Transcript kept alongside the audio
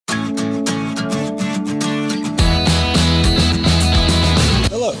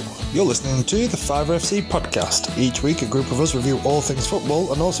You're listening to the Fiver FC podcast. Each week, a group of us review all things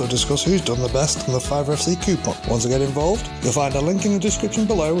football and also discuss who's done the best on the Fiver FC coupon. Want to get involved? You'll find a link in the description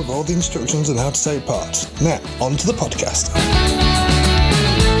below with all the instructions on how to take part. Now, on to the podcast.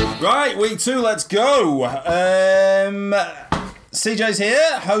 Right, week 2, let's go. CJ's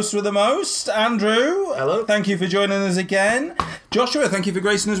here, host with the most. Andrew, hello. Thank you for joining us again. Joshua, thank you for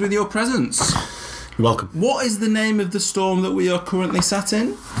gracing us with your presence. You're welcome. What is the name of the storm that we are currently sat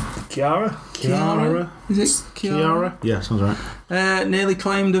in? Kiara? Is it Kiara? Yeah, sounds right. Nearly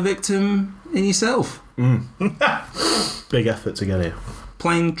claimed a victim in yourself. Big effort to get here.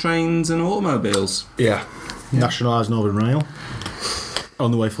 Plane, trains and automobiles. Yeah. Nationalised Northern Rail.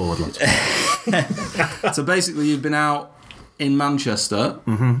 On the way forward, lads. So basically you've been out in Manchester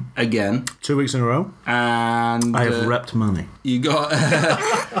again. 2 weeks in a row. And I have repped money. You got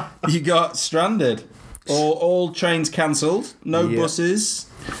you got stranded. All trains cancelled. No buses.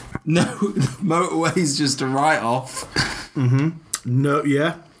 No motorways, just a write off. No,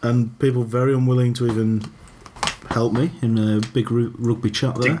 yeah, and people very unwilling to even help me in a big rugby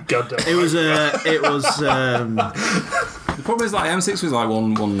chat there. It was. The problem is, like, M6 was like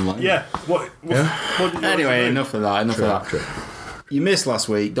one line. Yeah. What Anyway, enough of that. True. You missed last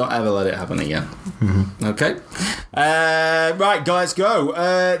week. Don't ever let it happen again. Okay. Right, guys, go.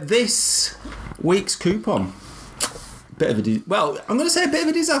 This week's coupon. I'm going to say a bit of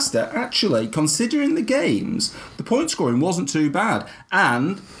a disaster. Actually, considering the games, the point scoring wasn't too bad,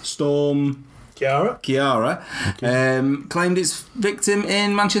 and Storm Kiara claimed its victim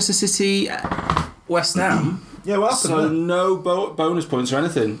in Manchester City, West Ham. Yeah, what happened? So no bonus points or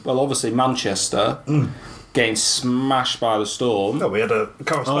anything. Well, obviously Manchester getting smashed by the Storm. No, we had a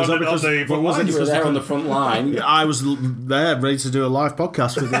correspondent on the front line. You were there on the front line. I was there ready to do a live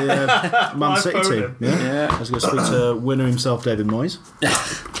podcast with the Man City team. Yeah. I was going to speak to winner himself, David Moyes.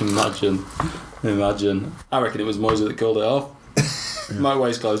 Imagine. I reckon it was Moyes that called it off.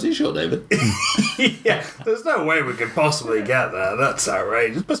 Motorway's closed. Are you sure, David? Yeah, there's no way we could possibly get there. That's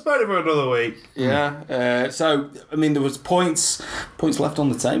outrageous. Postpone it for another week. Yeah. So, I mean, there was points left on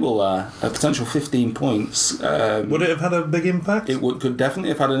the table there. A potential 15 points. Would it have had a big impact? It could definitely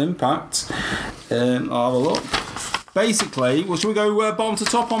have had an impact. I'll have a look. Basically, should we go bottom to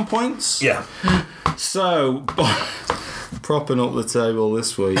top on points? Yeah. So, propping up the table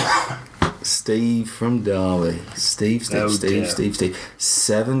this week. Steve from Derby. Steve.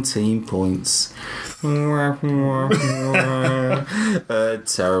 17 points.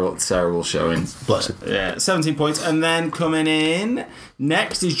 Terrible showing. Bless him. Yeah, 17 points. And then coming in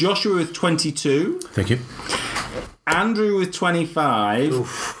next is Joshua with 22. Thank you. Andrew with 25.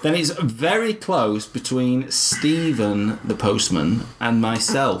 Oof. Then it's very close between Stephen, the postman, and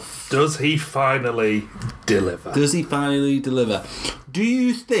myself. Does he finally deliver? Do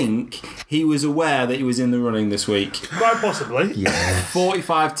you think he was aware that he was in the running this week? Quite possibly. Yeah.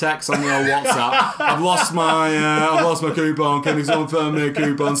 45 texts on the old WhatsApp. I've lost my coupon. Can someone phone me a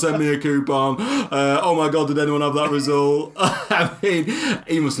coupon? Send me a coupon. Oh my God, did anyone have that result? I mean,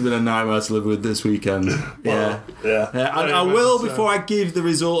 he must have been a nightmare to live with this weekend. Yeah. And I will, before I give the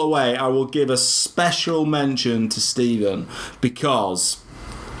result away, I will give a special mention to Stephen, because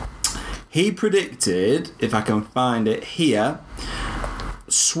he predicted, if I can find it here,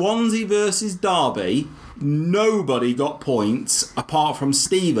 Swansea versus Derby. Nobody got points apart from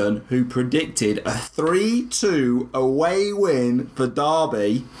Stephen, who predicted a 3-2 away win for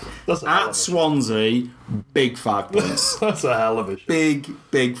Derby at Swansea. Big 5 points. That's a hell of a shot.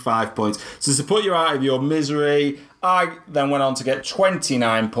 Big 5 points. So to put you out of your misery, I then went on to get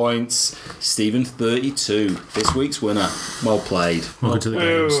 29 points. Stephen 32. This week's winner. Well played. Welcome to the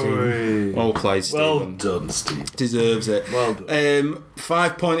game, Stephen. Well played, Stephen. Well done, Steve. Deserves it. Well done.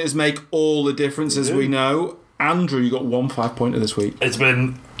 5 pointers make all the difference, as we know. Andrew, you got 1 5-pointer this week. It's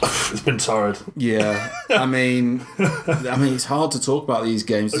been torrid. Yeah, I mean, it's hard to talk about these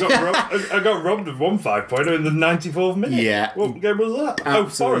games. I got robbed of 1 5-pointer in the 94th minute. Yeah. What game was that?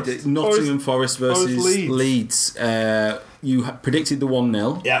 Absolutely. Forest. Nottingham Forest versus Forest Leeds. You predicted the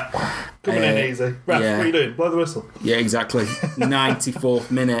 1-0. Yeah. Coming in easy. Ref, what are you doing? Blow the whistle. Yeah, exactly.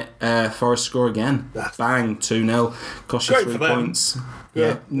 94th minute, Forest score again. Bang, 2-0. Cost you 3 points.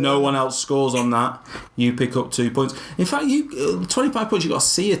 Yeah. No one else scores on that. You pick up 2 points. In fact, 25 points, you've got to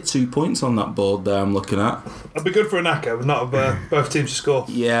see 2 points on that board there I'm looking at. I'd be good for an ACCA, but not both teams to score.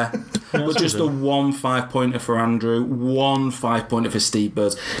 Yeah. But just a 1 5-pointer for Andrew, 1 5-pointer for Steve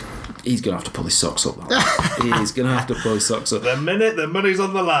Birds. He's going to have to pull his socks up. He's going to have to pull his socks up. The minute the money's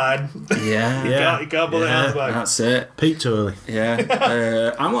on the line, yeah, you can't pull it out of the bag. That's it. Peak too early.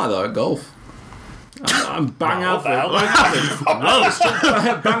 Yeah. I'm like that at golf. I'm bang What the hell?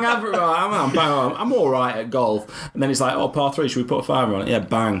 average. Bang average. I'm all right at golf. And then it's like, par 3, should we put a fiver on it? Yeah,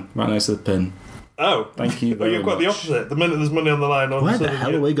 bang, right next to the pin. Oh, Thank you very You're quite the much. opposite. The minute there's money on the line, Where the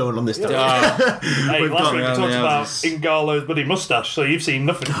hell are we going on this day? Hey, We've last gone week we around talked the about houses. Ingalo's bloody moustache, so you've seen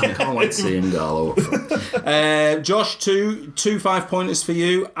nothing. I can't wait to see him go up front. Josh, two 5-pointers for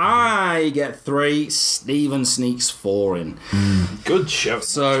you. I get 3. Stephen sneaks 4 in. Good show.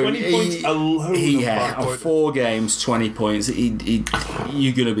 So 20 points alone. Yeah, on 4 games, 20 points. You're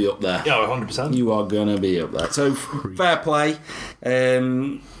going to be up there. Yeah, 100%. You are going to be up there. So fair play.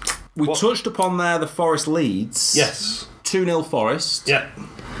 We touched upon there the Forest Leeds. Yes. 2-0 Forest. Yeah.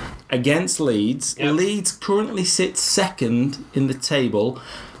 Against Leeds. Yeah. Leeds currently sit second in the table.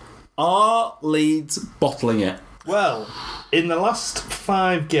 Are Leeds bottling it? Well, in the last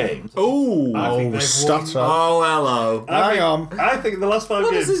 5 games, Ooh. I think they've won. Stat up. Oh, hello. Hang on. I think in the last 5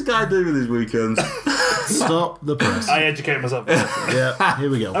 What does games, this guy do with his weekends? Stop the press. I educate myself. Yeah, here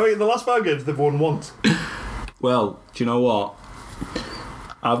we go. I mean, in the last 5 games, they've won once. Well, do you know what?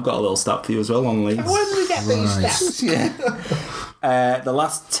 I've got a little stat for you as well on Leeds. Where did we get these stats? The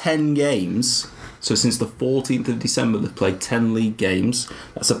last 10 games, so since the 14th of December, they've played 10 league games.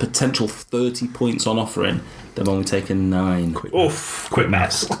 That's a potential 30 points on offering. They've only taken 9. Oof, quick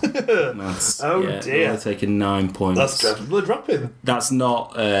mess. That's, Oh, They've dear. only taken 9 points. That's dreadful. They're dropping. That's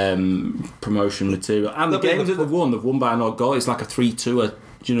not promotion material. And the They'll be games the- that they've won by an odd goal. It's like a 3-2.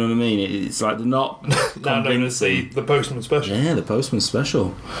 Do you know what I mean? It's like they're not Now known as the Postman Special. Yeah, the Postman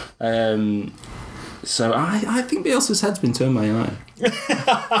Special. So I think Bielsa's head's been turned by United.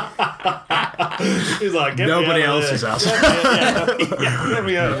 He's like, get Nobody me out of else's there. has. Get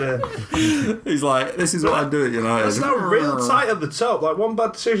me out of there. He's like, this is what I do at United. It's now real tight at the top. Like, one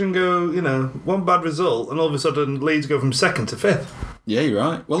bad decision one bad result, and all of a sudden Leeds go from 2nd to 5th. Yeah, you're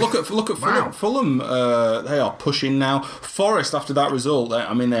right. Well, look at Fulham. Fulham, they are pushing now. Forest, after that result,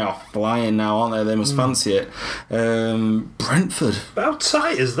 they are flying now, aren't they? They must fancy it. Brentford. But how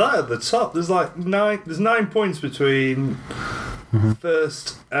tight is that at the top? There's like 9 points between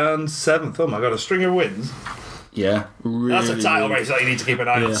 1st and 7th. Oh my god, a string of wins. Yeah, really. That's a title race that you need to keep an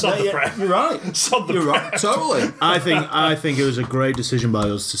eye on. Sod the prep. You're right. Sod the You're prep. right. Totally. I think it was a great decision by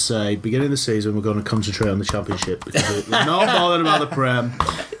us to say, beginning of the season, we're going to concentrate on the Championship because we're not bothered about the Prem.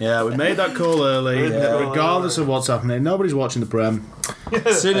 Yeah, we made that call early, regardless of what's happening. Nobody's watching the Prem.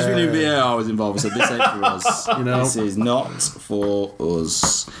 As soon as we knew VAR was involved, we said, this ain't for us. You know. This is not for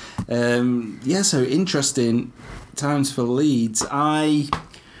us. So interesting times for Leeds.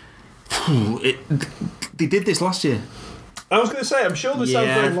 They did this last year. I was going to say, I'm sure this sounds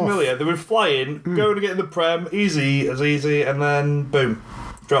very familiar. They were flying, going to get in the Prem, easy, and then boom,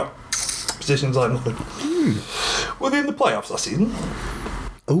 drop. Positions like nothing. Were they in the playoffs last season?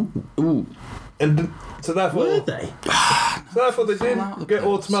 Ooh. And so therefore, Were they? they didn't get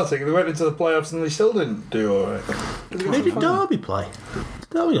automatic. They went into the playoffs and they still didn't do alright. Who did Derby play?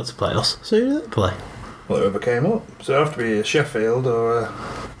 Derby got to play us. So who did they play? Well, whoever came up. So it'd have to be a Sheffield or a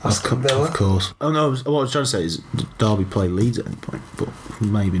Aston Villa. Of course. Oh no, what I was trying to say is did Derby play Leeds at any point, but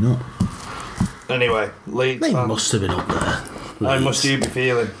maybe not. Anyway, Leeds They fans, must have been up there. how must you be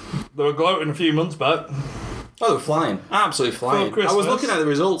feeling? They were gloating a few months back. Oh, they're flying. Absolutely flying. I Christmas. was looking at the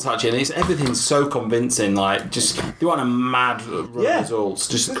results, actually, and everything's so convincing. Like, just, they want a mad run of Yeah. results.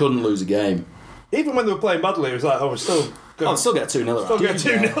 Just couldn't lose a game. Even when they were playing badly, it was like, oh, we're still Oh, good. they'll still get 2-0. Still get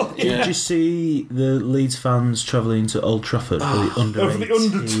 2-0. Yeah. Did you see the Leeds fans travelling to Old Trafford for the under Oh, for the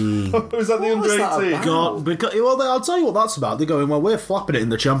 18? was that the What under was that 18? about? God, because, well, I'll tell you what that's about. They're going, well, we're flapping it in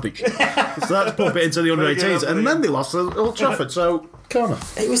the Championship. So let's pump it into the under 18s. And then they lost to Old Trafford, so karma.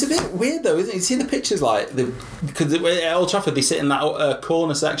 It was a bit weird, though, isn't it? You see the pictures, like, because at Old Trafford, they sit in that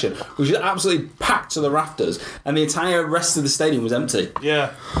corner section, which is absolutely packed to the rafters, and the entire rest of the stadium was empty.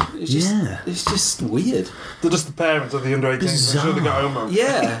 Yeah. It's just weird. They're just the parents of the under 18s. I'm sure they got home.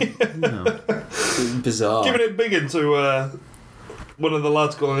 Yeah. It's bizarre. Giving it big into one of the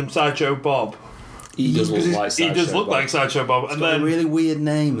lads calling him Sideshow Bob. He does look like He does look like Sideshow Bob. He's And got then a really weird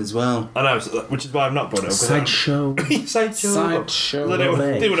name as well. I know, which is why I've not brought it up. Sideshow. Sideshow. Sideshow They Bob.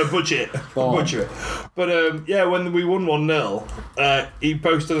 didn't want to butcher it. But yeah, when we won 1-0, he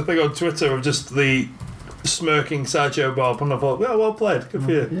posted a thing on Twitter of just the smirking Sideshow Bob, and I thought, well played, good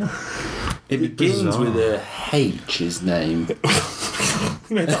for you. Yeah. It begins bizarre. with a H, his name.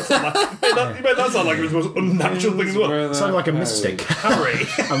 You made that sound like it was the most unnatural thing in the world. Sounded like a mystic. Harry.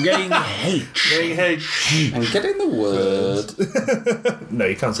 I'm getting H. Hey. I'm getting the word. No,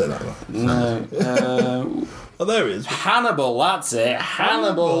 you can't say that. No. Oh, there it is. Hannibal, that's it.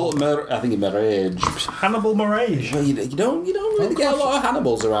 Hannibal. I think it's Marriage. Hannibal Marage. Well, you don't really get a lot of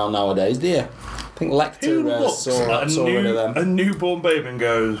Hannibals around nowadays, do you? think Lecter Who looks saw at rid of them. a newborn baby and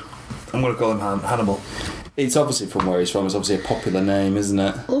goes, I'm going to call him Hannibal. It's obviously from where he's from. It's obviously a popular name, isn't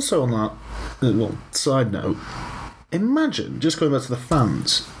it? Also on that, side note, imagine, just going back to the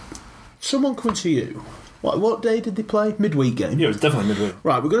fans, someone coming to you, what day did they play? Midweek game? Yeah, it was definitely midweek.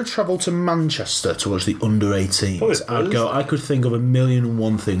 Right, we're going to travel to Manchester to watch the under-18s. Probably I could think of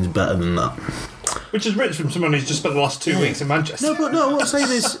 1,000,001 things better than that. Which is rich from someone who's just spent the last 2 weeks in Manchester. No, what I'm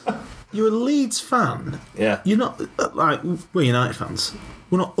saying is, you're a Leeds fan. Yeah. You're not, we're United fans.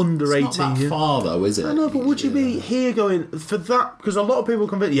 We're not under 18. It's not that far though, is it? I know, but would you be here going for that? Because a lot of people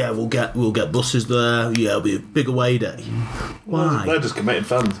convince, we'll get buses there. Yeah, it'll be a big away day. Why? They're just committed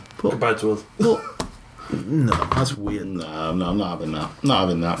fans compared to us. But, no, that's weird. No, I'm not having that. Not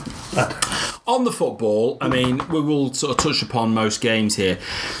having that. On the football, I mean, we will sort of touch upon most games here.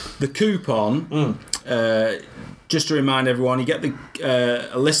 The coupon, just to remind everyone, you get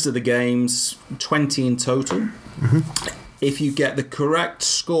a list of the games, 20 in total. Mm-hmm. If you get the correct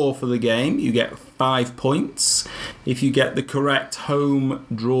score for the game, you get 5 points. If you get the correct home,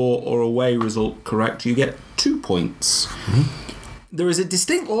 draw, or away result correct, you get 2 points. Mm-hmm. There is a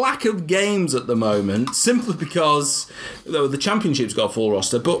distinct lack of games at the moment, simply because the Championship's got a full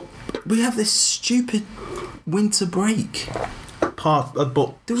roster, but we have this stupid winter break. But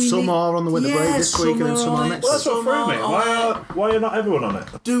some are on the winter break this week and then some are next. Well, that's what threw me. Why are not everyone on it?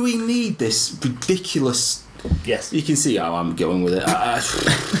 Do we need this ridiculous... Yes. You can see how I'm going with it.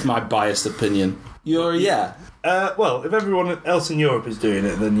 My biased opinion. You're well, if everyone else in Europe is doing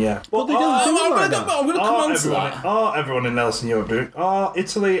it, then yeah. But they don't do it like that. I'm going to come on to that. Are everyone else in Europe doing it? Are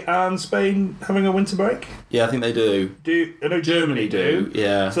Italy and Spain having a winter break? Yeah, I think they do. I know Germany do.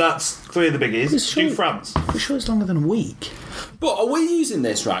 Yeah. So that's 3 of the biggies. Do France. I'm sure it's longer than a week. But are we using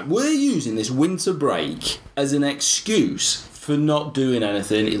this, right? We're using this winter break as an excuse for not doing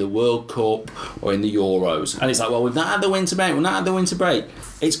anything in the World Cup or in the Euros. And it's like, well, we've not had the winter break.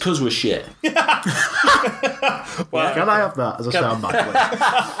 It's because we're shit. Can I have that as a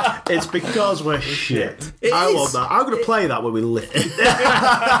soundbite, please? It's because we're shit. I want that. I'm going to play that when we lift it.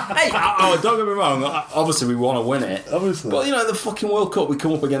 Hey, don't get me wrong. Obviously, we want to win it. Obviously. But, the fucking World Cup, we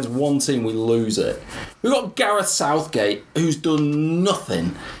come up against one team, we lose it. We've got Gareth Southgate, who's done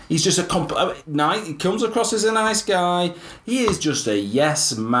nothing. He's just he comes across as a nice guy. He is just a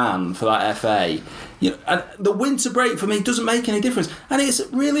yes man for that FA. And the winter break for me doesn't make any difference. And it's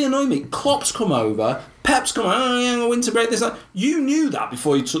really annoying me. Klopp's come over, Pep's come over, winter break, this, that. You knew that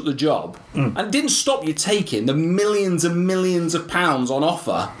before you took the job. And it didn't stop you taking the millions and millions of pounds on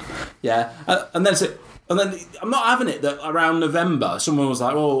offer. Yeah. And then I'm not having it that around November someone was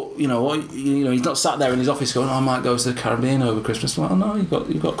like, well, he's not sat there in his office going, I might go to the Caribbean over Christmas. I'm like, oh no,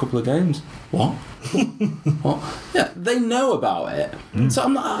 you've got a couple of games. What? What? Yeah, they know about it.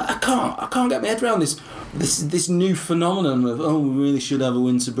 So I can't get my head around this new phenomenon of we really should have a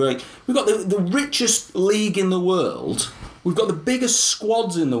winter break. We've got the richest league in the world. We've got the biggest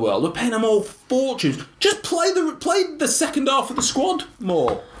squads in the world. We're paying them all fortunes. Just play the second half of the squad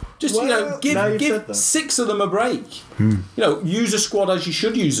more. Just, give 6 of them a break. Use a squad as you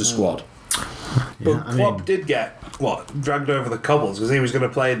should use a squad. But Klopp did get, dragged over the cobbles because he was going to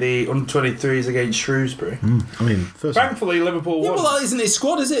play the under-23s against Shrewsbury. Thankfully, Liverpool won. Well, that isn't his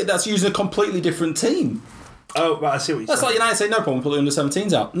squad, is it? That's using a completely different team. Oh, right, I see what you're saying. That's like United say, no problem, put the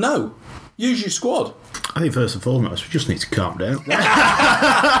under-17s out. No. Use your squad. I think first and foremost, we just need to calm down.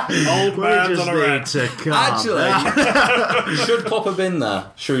 Old man's on a rant. Actually, should Klopp have been there?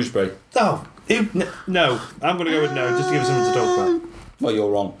 Shrewsbury. Oh, no. I'm going to go with no, just to give us something to talk about. Well,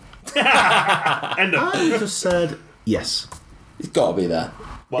 you're wrong. End of. I just said yes. He's got to be there.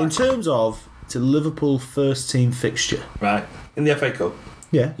 In terms of it's a Liverpool first team fixture. Right. In the FA Cup.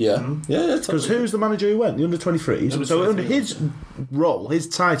 Yeah. Yeah. Because who's the manager who went? The under-23s. So under his role, his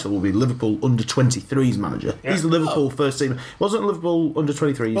title will be Liverpool under-23s manager. Yeah. He's the Liverpool first team. Wasn't Liverpool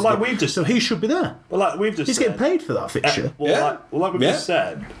under-23s? Well, we've just so he should be there. Well, he's getting paid for that fixture. We've just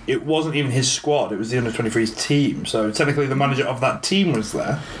said, it wasn't even his squad. It was the under-23s team. So technically, the manager of that team was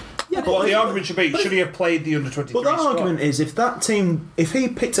there. Yeah, but the argument should be, should he have played the under-23s But the argument is, if he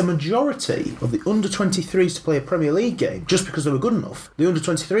picked a majority of the under-23s to play a Premier League game, just because they were good enough, the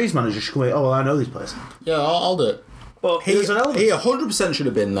under-23s manager should come in, I know these players. Yeah, I'll do it. But he 100% should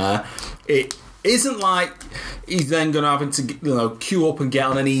have been there. It isn't like he's then going to have to queue up and get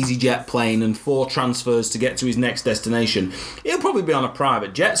on an EasyJet plane and 4 transfers to get to his next destination. He'll probably be on a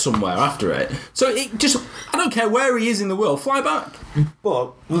private jet somewhere after it. So I don't care where he is in the world, fly back.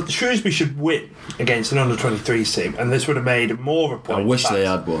 But Shrewsbury should win against an under-23s team, and this would have made more of a point. I wish they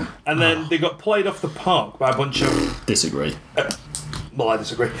had won. And then they got played off the park by a bunch of... Disagree. Well, I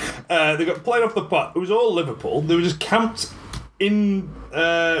disagree. They got played off the park. It was all Liverpool. They were just camped in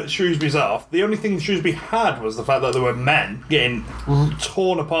Shrewsbury's half. The only thing Shrewsbury had was the fact that there were men getting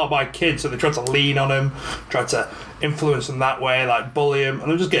torn apart by kids, so they tried to lean on him, tried to influence them that way, like bully him, and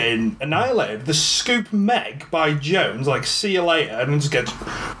they're just getting annihilated. The scoop Meg by Jones, like, see you later, and then just gets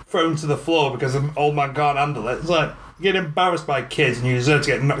thrown to the floor because the old man can't handle it. It's like, you get embarrassed by kids and you deserve to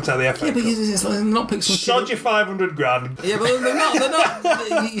get knocked out of the FA Yeah, but Cup. it's like they're not picked some Sod kid your 500 grand. Yeah, but they're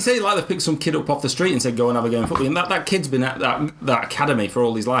not. You say like they've picked some kid up off the street and said go and have a game of football. And that kid's been at that academy for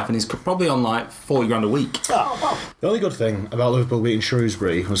all his life, and he's probably on like 40 grand a week. Oh, The only good thing about Liverpool beating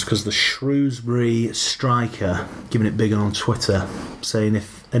Shrewsbury was because the Shrewsbury striker giving it big on Twitter, saying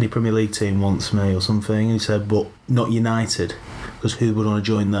if any Premier League team wants me or something, he said, but not United, because who would want to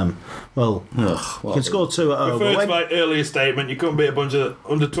join them? Well, you can score 2 at home. Referred to my earlier statement, you couldn't beat a bunch of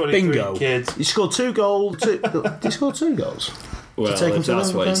under 23 kids. He scored 2 goals. Did he score 2 goals? Well, take him if to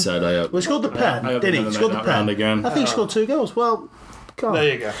that's what he said, I hope. Well, he scored the pen, didn't he? He scored the pen. Again. I think he scored 2 goals. Well, go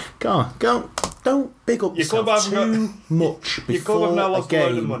There you go. Go on. Don't big up Your club yourself haven't too much Your club before have now a lost a load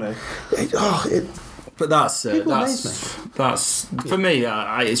of game. money. But that's People amaze for me.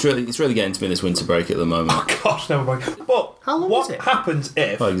 It's really getting to me this winter break at the moment. Gosh, never mind. But How long what is it? happens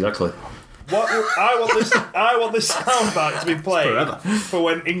if... Oh, exactly. I want this soundbite to be played for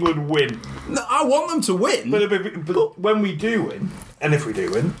when England win. No, I want them to win. But when we do win, and if we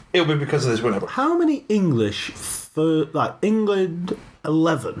do win, it'll be because of this winner. How many English, England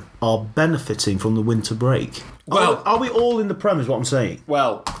 11 are benefiting from the winter break? Well- are we all in the Prem, is what I'm saying?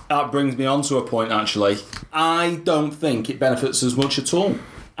 Well, that brings me on to a point, actually. I don't think it benefits as much at all.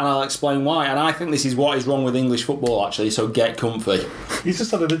 And I'll explain why. And I think this is what is wrong with English football, actually, so get comfy. He's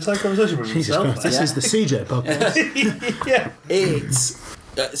just had an inside conversation with Jesus himself. Christ, this is the CJ podcast. Yeah. It's...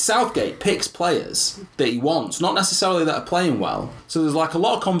 Southgate picks players that he wants, not necessarily that are playing well. So there's like a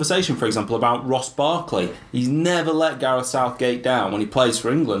lot of conversation, for example, about Ross Barkley. He's never let Gareth Southgate down when he plays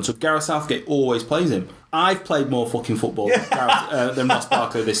for England, so Gareth Southgate always plays him. I've played more fucking football than Ross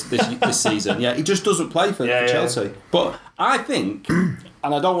Barkley this season. Yeah, he just doesn't play for Chelsea. But I think, and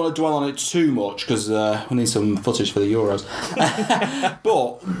I don't want to dwell on it too much because we need some footage for the Euros,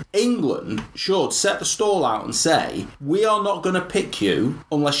 but England should set the stall out and say, we are not going to pick you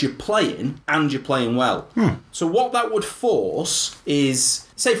unless you're playing and you're playing well. So what that would force is...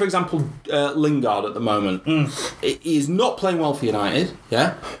 Say, for example, Lingard at the moment. He is not playing well for United,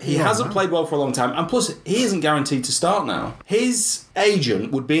 yeah? He hasn't played well for a long time. And plus, he isn't guaranteed to start now. His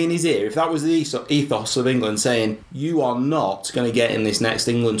agent would be in his ear, if that was the ethos of England, saying, you are not going to get in this next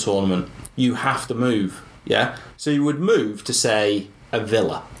England tournament. You have to move, yeah? So you would move to, say, a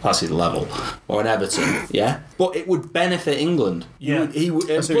Villa, that's his level, or an Everton, yeah? But it would benefit England. Yeah.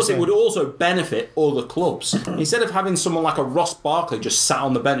 Plus, it would also benefit other clubs. Instead of having someone like a Ross Barkley just sat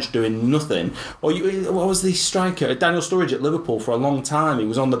on the bench doing nothing, or what was the striker? Daniel Sturridge at Liverpool for a long time. He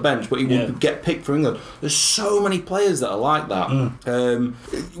was on the bench, but he would get picked for England. There's so many players that are like that.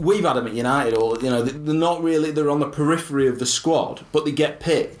 We've had them at United, or they're not really. They're on the periphery of the squad, but they get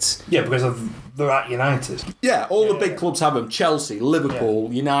picked. Yeah, because they're at United. Yeah, all the big clubs have them. Chelsea,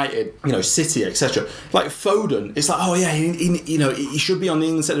 Liverpool, United, City, etc. Like Foden, it's like, oh yeah, he should be on the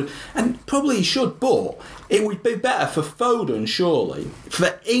England set, and probably he should, but it would be better for Foden, surely,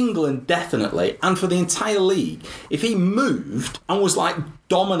 for England definitely, and for the entire league if he moved and was like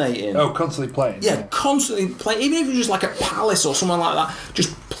dominating. Oh, constantly playing. Yeah, constantly playing. Even if it was just like a Palace or someone like that,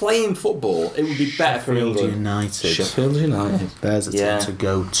 just playing football, it would be better for England. Sheffield United. There's a team to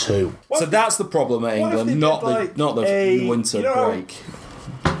go to. So that's the problem at England, not the winter break.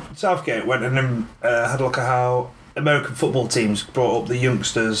 Southgate went and had a look at how American football teams brought up the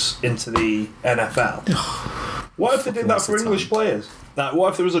youngsters into the NFL. What if they did that for English players?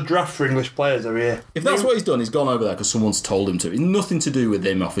 What if there was a draft for English players every year? If that's what he's done, he's gone over there because someone's told him to. It's nothing to do with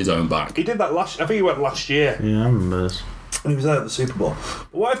him off his own back. He did that I think he went last year. Yeah, I remember this. And he was there at the Super Bowl.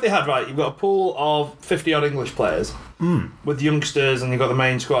 But what if they had, you've got a pool of 50 odd English players with youngsters, and you've got the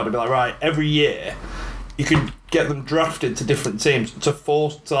main squad. It'd be like, right, every year you could get them drafted to different teams to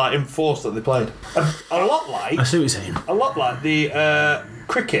enforce that they played. A lot like... I see what you're saying. A lot like the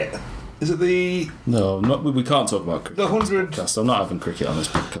cricket. Is it the... No, we can't talk about cricket. The 100... podcast. I'm not having cricket on this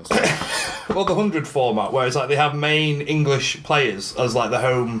podcast. Well, the 100 format, where it's like they have main English players as like the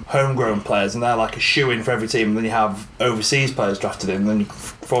homegrown players, and they're like a shoe-in for every team, and then you have overseas players drafted in, and then you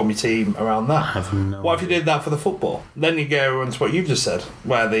form your team around that. I have no What if you did that for the football? Then you go into what you've just said,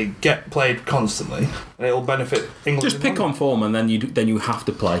 where they get played constantly, and it'll benefit England. Just pick on form, and then you have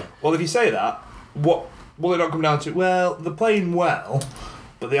to play. Well, if you say that, what will it not come down to? Well, they're playing well,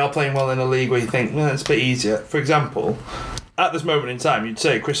 but they are playing well in a league where you think, well, it's a bit easier. For example, at this moment in time, you'd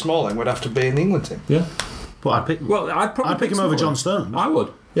say Chris Smalling would have to be in the England team. Yeah. But I'd pick. Well, I'd pick him over John Stones. I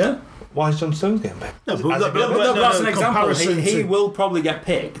would. Yeah. Why is John Stones getting picked? No, That's an example. comparison He to- will probably get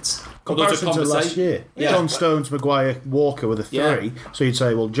picked. Comparison to last year. Yeah. John Stones, Maguire, Walker with a 3. Yeah. So you'd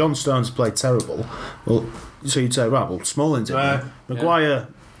say, well, John Stones played terrible. Well, so you'd say, right, well, Smalling's in there. Maguire,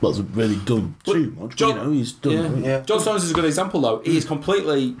 well, hasn't really done too much. John- but, he's done. Yeah. John Stones is a good example, though. He's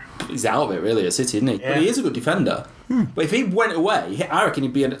he's out of it, really, at City, isn't he? Yeah. But he is a good defender. But if he went away, I reckon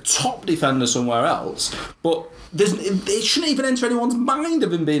he'd be a top defender somewhere else. But it shouldn't even enter anyone's mind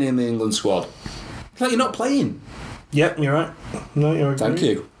of him being in the England squad. It's like you're not playing. Yep, you're right. No, you're right. Thank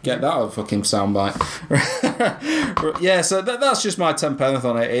you. Get that a fucking soundbite. Yeah, so that's just my 10 pence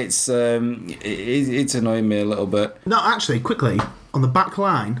on it. It's annoying me a little bit. No, actually, quickly, on the back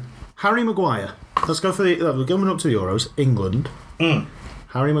line, Harry Maguire. Let's go for we're going up to the Euros. England.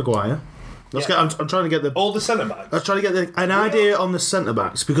 Harry Maguire. Let's get. I'm trying to get the. All the centre backs. Let's try to get an idea on the centre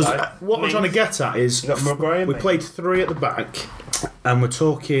backs because Right. what we're trying to get at is You got Maguire, we mate. played 3 at the back, and we're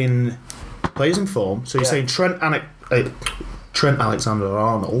talking players in form. So you're saying Trent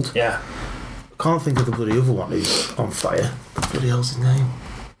Alexander-Arnold. Yeah. Can't think of the bloody other one who's on fire. What the bloody hell's his name?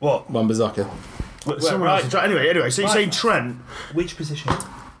 What? Wan-Bissaka. Someone right. else. Anyway. So you're Right. saying Trent. Which position?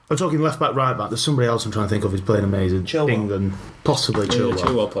 I'm talking left back, right back. There's somebody else I'm trying to think of who's playing amazing. Chilwell. England, possibly Chilwell.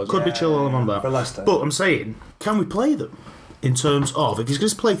 Chilwell plays. Could be Chilwell and on back. For Leicester. But I'm saying, can we play them in terms of if he's going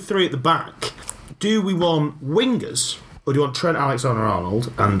to play 3 at the back? Do we want wingers or do you want Trent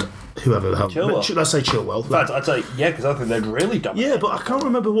Alexander-Arnold and whoever the hell? Chilwell. Let's say Chilwell. In fact, I'd say because I think they'd really dominate. Yeah, but I can't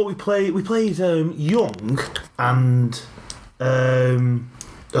remember what we played. We played Young and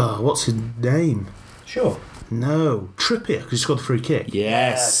what's his name? Sure. No, Trippier because he scored the free kick.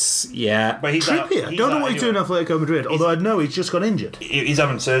 Yes. Yeah. But he's out, Trippier. he's Don't know out what he's doing anyway. at Atletico Madrid. Although I know he's just got injured. He's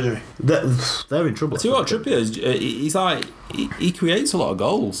having surgery. They're in trouble. See what Trippier is? He's like he creates a lot of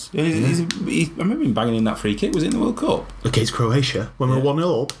goals. I remember him banging in that free kick. Was it in the World Cup? Against Croatia when we were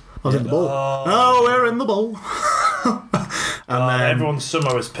 1-0 up. I was in the ball. Oh, we're in the ball. And then Everyone's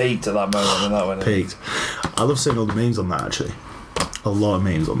summer was peaked at that moment and that went in. peaked. I love seeing all the memes on that actually. A lot of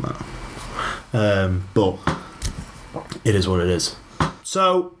memes on that. But it is what it is.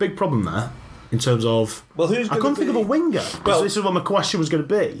 So big problem there in terms of. Well, who's I gonna couldn't think of a be- winger. Well, this is what my question was going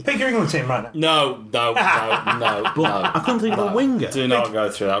to be. Pick your England team right now. No. I couldn't think of a winger Do not go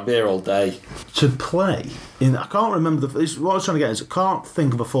through that. I'll be here all day. to play. I can't remember this. What I was trying to get is I can't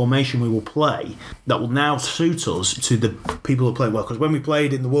think of a formation we will play that will now suit us to the people who play well. Because when we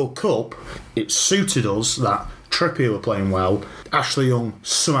played in the World Cup, it suited us that Trippier were playing well. Ashley Young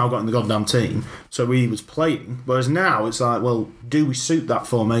somehow got in the goddamn team, so he was playing. Whereas now it's like, well, do we suit that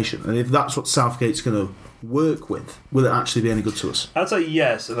formation? And if that's what Southgate's going to work with, will it actually be any good to us? I'd say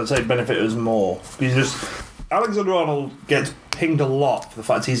yes, and I'd say benefit us more. Because Alexander-Arnold gets pinged a lot for the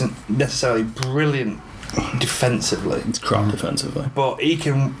fact he isn't necessarily brilliant defensively. It's crap defensively. But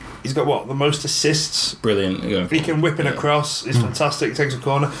he's got what, the most assists? Brilliant. He can whip it across, he's fantastic, takes a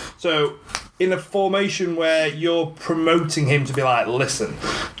corner. So in a formation where you're promoting him to be like, listen,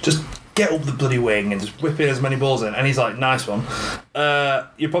 just get up the bloody wing and just whip in as many balls in, and he's like, nice one,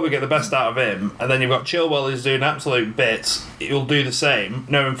 you'll probably get the best out of him. And then you've got Chilwell who's doing absolute bits. He'll do the same,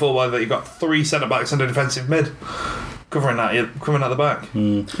 knowing full well that you've got 3 centre-backs and a defensive mid covering at the back.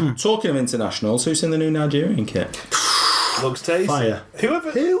 Talking of internationals, who's in the new Nigerian kit? Looks tasty. Fire.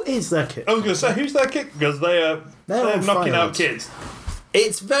 Who is their kit? I was going to say, who's their kick? Because they're on knocking fire, out lads. kids.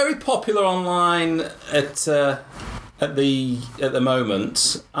 It's very popular online at the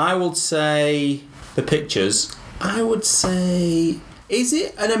moment. I would say the pictures. I would say, is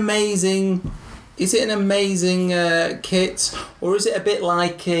it an amazing kit, or is it a bit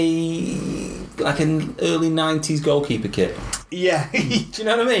like an early 90s goalkeeper kit? Yeah. Do you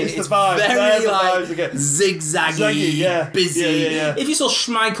know what I mean? It's the vibes. They're very the like vibes again. zigzaggy, Zaggy, yeah. busy. Yeah. If you saw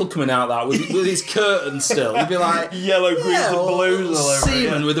Schmeichel coming out of that with his curtain still, you'd be like Yellow, greens and blues all over it,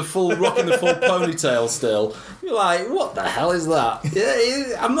 Seaman yeah. with rocking the full ponytail still. You're like, what the hell is that?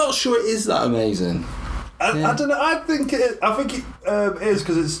 Yeah, I'm not sure it is that amazing. I don't know. I think it is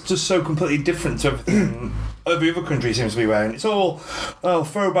because it's just so completely different to everything every other country seems to be wearing. It's all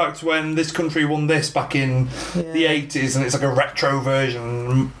throwback to when this country won this back in the 80s, and it's like a retro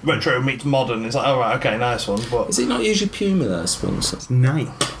version. Retro meets modern. It's like, all right, okay, nice one. But Is it not usually Puma that sponsor? Nike.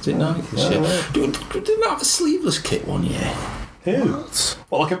 Is it Nike this year? Did not have a sleeveless kit one year? who?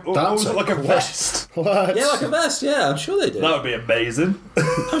 Well, what was it, like a vest? What? Yeah, like a vest. Yeah, I'm sure they did. That would be amazing.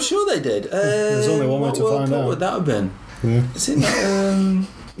 I'm sure they did. There's only one way what to World find Cup out. would that have been? Is it not?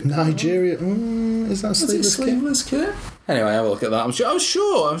 Nigeria. Is that Is it sleeveless kit? sleeveless kit? Anyway, have a look at that. I'm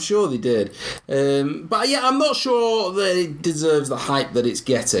sure they did. But yeah, I'm not sure that it deserves the hype that it's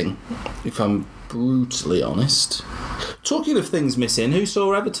getting, if I'm brutally honest. Talking of things missing, who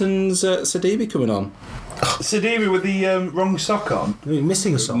saw Everton's Sidibe coming on? Sidibe with the wrong sock on.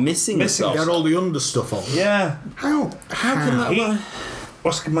 Missing a sock. Missing a sock. He had all the under stuff on. Yeah. How can that be?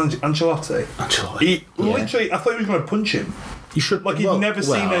 Oscar Ancelotti. He literally, I thought he was going to punch him. You should. Like he'd never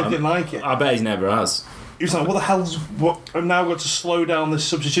seen anything like it. I bet he never has. He was like, what the hell's... I've now got to slow down this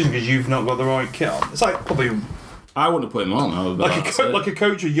substitution because you've not got the right kit on. It's like probably... I wouldn't have put him on. Like a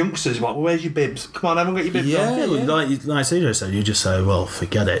coach of youngsters, like, well, where's your bibs? Come on, everyone got your bibs on. Yeah, like CJ said, you just say, well,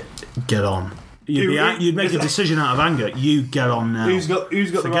 forget it, get on. You'd make a decision out of anger. You get on now. Who's got the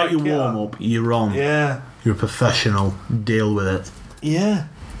right Forget your kit warm up. You're on. Yeah. You're a professional. Deal with it. Yeah.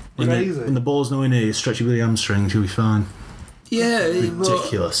 Crazy. When the ball's nowhere near you, stretch your bloody hamstrings, you'll be fine. Yeah.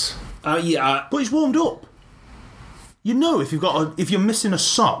 Ridiculous. But he's warmed up. You know if you're missing a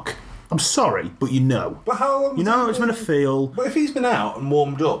sock. I'm sorry, but you know. But how long? You know how it's going to feel. But if he's been out and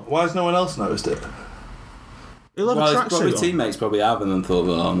warmed up, why has no one else noticed it? He'll have a probably tracksuit. Teammates probably have and then thought,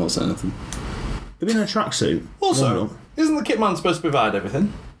 well, I'm not saying anything. He'll be in a tracksuit. Also, isn't the kit man supposed to provide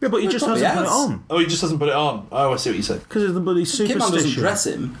everything? Yeah, but he just hasn't put it on. Oh, he just hasn't put it on. Oh, I see what you said. Because of the bloody superstition. Kit man doesn't dress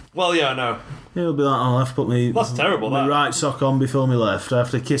him. Well, yeah, I know. He'll be like, oh, I have to put my That's terrible, my that. right sock on before my left. I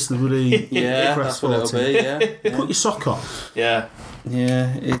have to kiss the bloody Yeah, press that's what it'll 14. be, yeah. Put your sock on. Yeah.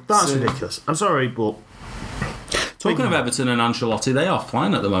 Yeah, That's ridiculous. I'm sorry, but... Talking of Everton and Ancelotti, they are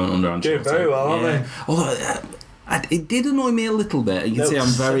flying at the moment under Ancelotti. Doing very well, aren't they? Although, it did annoy me a little bit. You can see I'm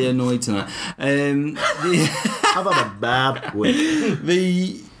very annoyed tonight. I've had a bad week.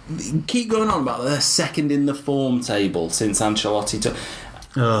 They keep going on about they're second in the form table since Ancelotti took...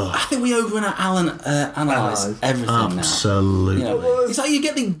 I think we analyse everything now. Absolutely. You know, it's like you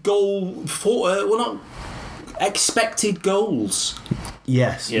get the goal for... not expected goals.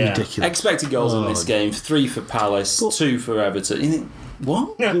 Yes, ridiculous. Expected goals in this game. 3 for Palace, 2 for Everton. You think,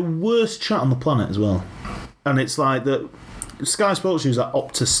 what? Yeah. The worst chat on the planet as well. And it's like that. Sky Sports use that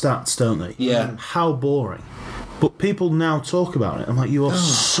Opta stats, don't they? Yeah. How boring. But people now talk about it. I'm like, you are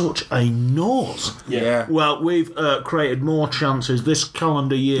such a nose. Yeah. Well, we've created more chances this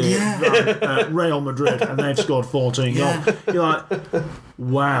calendar year than Real Madrid, and they've scored 14 goals. You're like,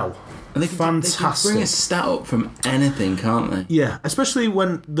 wow. And fantastic. They can bring a stat up from anything, can't they? Yeah, especially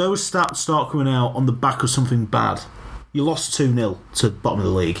when those stats start coming out on the back of something bad. You lost 2-0 to the bottom of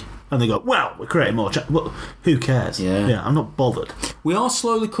the league. And they go, well, we're creating more chances. Well, who cares? Yeah, I'm not bothered. We are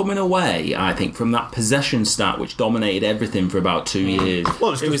slowly coming away, I think, from that possession stat which dominated everything for about 2 years.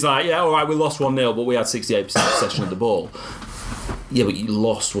 Well, it was like, yeah, all right, we lost 1-0, but we had 68% possession of the ball. Yeah, but you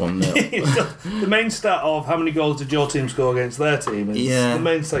lost 1-0. The main stat of how many goals did your team score against their team is the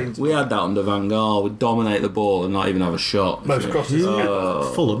main stat. We had that under Van Gaal. We'd dominate the ball and not even have a shot. Most crosses.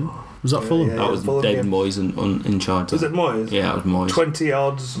 Fulham. Was that Fulham? That was Fulham, David Moyes in charge. Was it Moyes? Yeah, it was Moyes. 20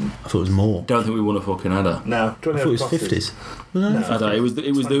 odds. I thought it was more. Don't think we won a fucking header. No, 20 I thought it was 50s. I don't know. It was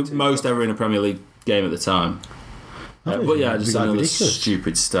the most ever in a Premier League game at the time. But yeah, just another ridiculous.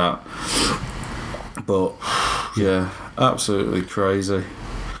 Stupid stat. But yeah, absolutely crazy.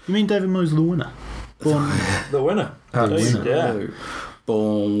 You mean David Moyes the winner? The winner. Yeah.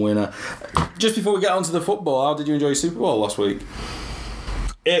 Born winner. Just before we get on to the football, how did you enjoy your Super Bowl last week?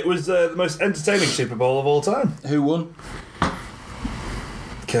 It was the most entertaining Super Bowl of all time. Who won?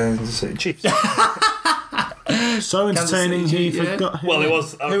 Kansas City Chiefs. So entertaining he forgot. Well, it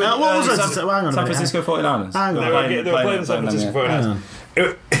was. What was it? Hang on San Francisco 49ers. Hang on. They were playing the San Francisco 49ers.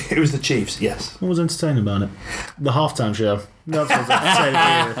 It was the Chiefs, yes. What was entertaining about it? The halftime show. That's what's entertaining.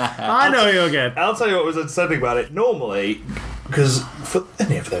 I know you again. I'll tell you what was entertaining about it. Normally, because for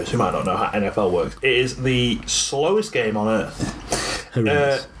any of those who might not know how NFL works, it is the slowest game on earth.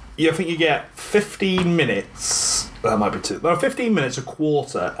 I think you get 15 minutes. That might be 2. No, 15 minutes a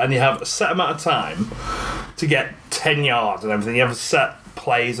quarter, and you have a set amount of time to get 10 yards and everything. You have set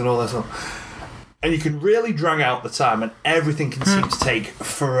plays and all that stuff. And you can really drag out the time, and everything can seem to take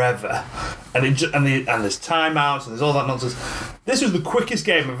forever. And there's timeouts, and there's all that nonsense. This was the quickest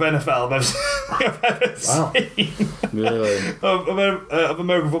game of NFL I've ever seen. Really? of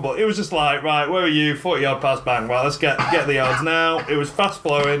American football. It was just like, right, where are you? 40-yard pass, bang. Well, let's get the yards now. It was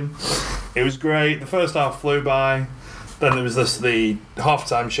fast-flowing. It was great. The first half flew by. Then there was the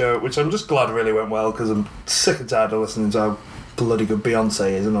halftime show, which I'm just glad really went well, because I'm sick and tired of listening to how bloody good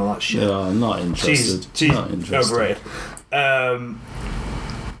Beyonce is and all that shit. Yeah, I'm not interested. She's not interested. overrated.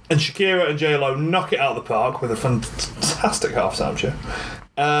 And Shakira and J-Lo knock it out of the park with a fantastic half-time show.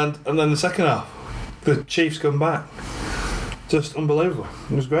 And then the second half, the Chiefs come back. Just unbelievable.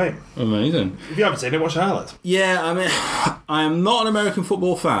 It was great. Amazing. If you haven't seen it, watch the highlights. Yeah, I mean, I am not an American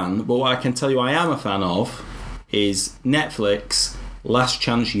football fan, but what I can tell you I am a fan of is Netflix Last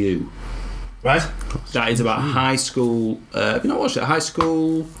Chance U. Right? That is about high school. Have you not watched it? High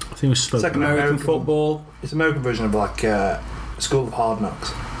school I think it was spoken. Second American football. It's an American version of like School of Hard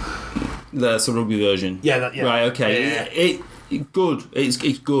Knocks. That's a rugby version. Yeah, Right. Okay. Yeah. It good. It's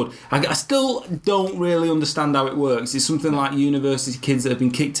good. I still don't really understand how it works. It's something like university kids that have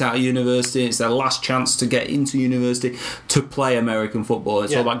been kicked out of university. It's their last chance to get into university to play American football.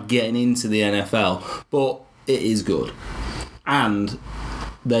 It's all about getting into the NFL. But it is good, and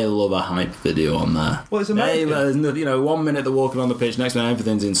they love a hype video on there. Well, it's American. 1 minute they're walking on the pitch, next minute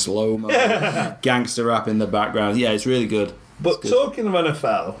everything's in slow-mo, gangster rap in the background. Yeah, it's really good. But talking of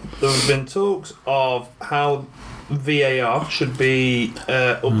NFL, there have been talks of how VAR should be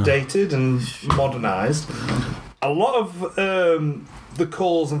updated and modernised. A lot of the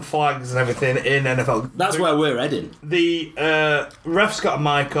calls and flags and everything in NFL. That's where we're heading. The ref's got a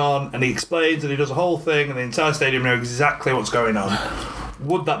mic on and he explains and he does a whole thing and the entire stadium knows exactly what's going on.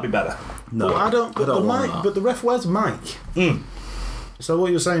 Would that be better? No, Well, I don't want that. But the ref wears a mic. So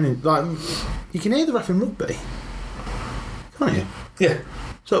what you're saying is, like, you can hear the ref in rugby, can't you? Yeah.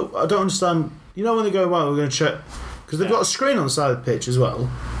 So I don't understand. You know when they go, well, we're going to check, because they've got a screen on the side of the pitch as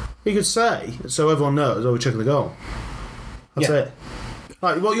well. You could say, so everyone knows, we're checking the goal. That's it.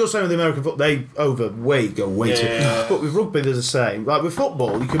 Like what you're saying with the American football, they go way too. But with rugby, there's the same. Like with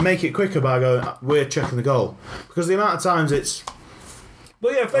football, you can make it quicker by going, we're checking the goal, because the amount of times it's,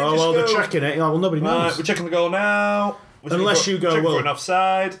 Well, yeah, if they just go, they're checking it. Well, nobody knows. Right, we're checking the goal now. Unless you go, check well, for an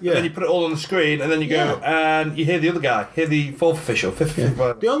offside, and then you put it all on the screen, and then you go and you hear the other guy, hear the fourth official, fifth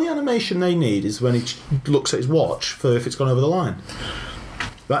official. The only animation they need is when he looks at his watch for if it's gone over the line.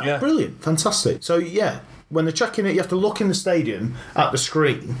 Right, brilliant, fantastic. So when they're checking it, you have to look in the stadium at the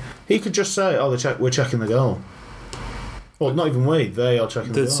screen. He could just say, we're checking the goal. Well, not even they are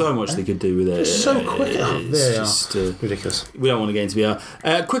checking the goal. There's so much they could do with it. It's so quick. It's just ridiculous. We don't want to get into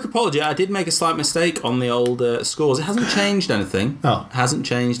VR. Quick apology, I did make a slight mistake on the old scores. It hasn't changed anything. Oh. Hasn't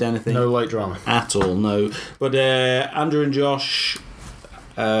changed anything. No late drama. At all, no. But Andrew and Josh...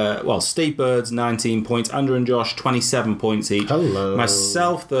 Steve Bird's 19 points, Andrew and Josh 27 points each. Hello.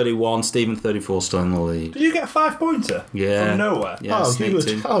 Myself 31, Stephen 34 still in the lead. Did you get a 5-pointer? Yeah. From nowhere? Yeah,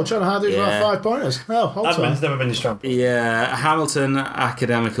 huge. John Hardy's got 5 pointers. Oh, hold on. Admin's never been your strong point. Yeah, Hamilton,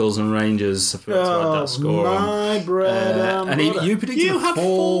 Academicals and Rangers. I forgot to add that score my bread and butter. you predicted You had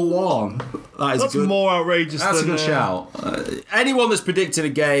 4-1. That's good. more outrageous That's than... a good shout. Anyone that's predicted a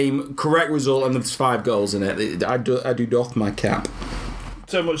game, correct result, and there's 5 goals in it, I do doff my cap.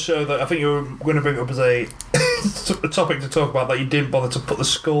 So much so that I think you were going to bring it up as a topic to talk about that you didn't bother to put the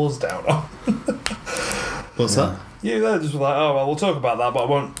scores down on. What's that? You there just were like, oh, well, we'll talk about that, but I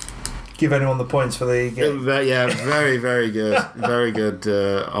won't give anyone the points for the game. Yeah, very, very good. Very good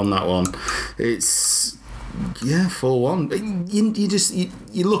on that one. It's... 4-1.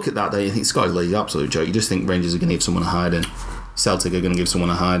 You look at that day, you think Scottish League, absolute joke. You just think Rangers are going to give someone a hiding. Celtic are going to give someone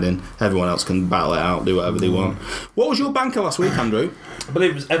a hiding. Everyone else can battle it out, do whatever they want. What was your banker last week, Andrew? I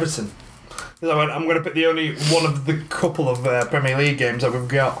believe it was Everton. I'm going to pick the only one of the couple of Premier League games that we've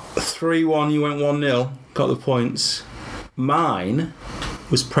got. 3-1, you went 1-0. Got the points. Mine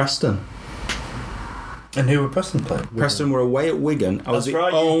was Preston. And who were Preston playing? Preston were away at Wigan. I was the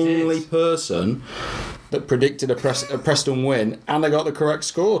only person that predicted a Preston win, and I got the correct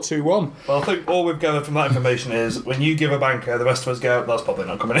score, 2-1. Well, I think all we've gathered from that information is when you give a banker, the rest of us go, that's probably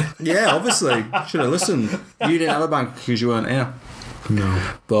not coming in. Yeah, obviously. Should have listened. You didn't have a banker because you weren't here.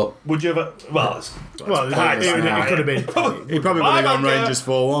 No. But would you ever... Well, it could have been. he probably would have gone Rangers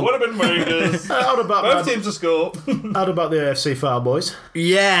 4-1. Would have been Rangers. Both teams to score. How about the AFC File boys?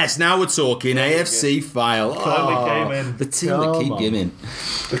 Yes, now we're talking AFC File. Came in. The team that keep giving.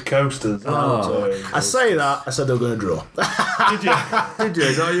 The Coasters. I say that, I said they were going to draw. Did you? Did you?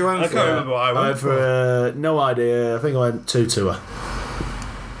 Is that what you went for? I can't remember what I went for. No idea. I think I went 2-2.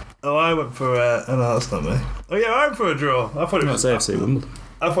 Oh, I went for no, that's not me. Oh yeah, I went for a draw. I thought it was AFC Wimbledon.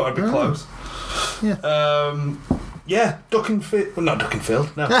 I thought I'd be close. Yeah. Duckenfield. Well, not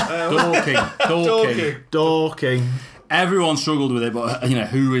Duckenfield. No. Dorking. Everyone struggled with it, but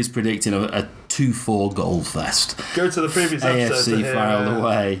who is predicting a 2-4 goal fest? Go to the previous episode. AFC filed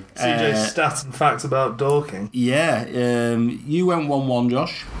away. CJ's stats and facts about Dorking. Yeah, you went 1-1,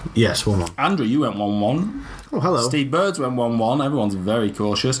 Josh. Yes, 1-1. Andrew, you went 1-1. Oh, hello. Steve Birds went 1-1. Everyone's very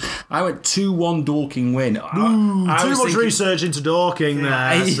cautious. I went 2-1 Dorking win. I Too was much thinking- research into Dorking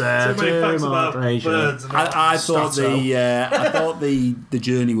there, sir. Too many facts about research. birds. I thought the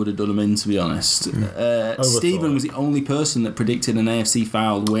journey would have done him in, to be honest. Stephen was the only person that predicted an AFC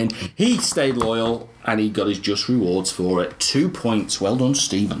foul win. He stayed loyal and he got his just rewards for it. 2 points. Well done,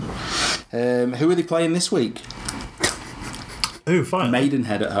 Stephen. Who are they playing this week? Ooh, fine.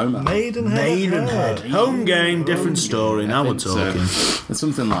 Maidenhead at home. Maidenhead. Home game, different story. Now we're talking. It's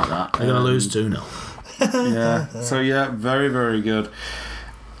something like that. They're going to lose 2-0. Yeah. So, yeah, very, very good.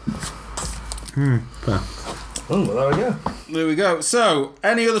 Oh, well, there we go. There we go. So,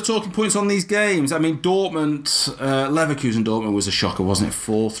 any other talking points on these games? I mean, Dortmund, Leverkusen Dortmund was a shocker, wasn't it?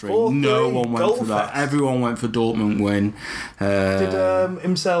 4-3. No one went for that. Everyone went for Dortmund win. Did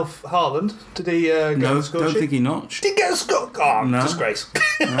himself, Haaland, did he get a score don't sheet? think he notched. Did he get a score? Oh, No. disgrace.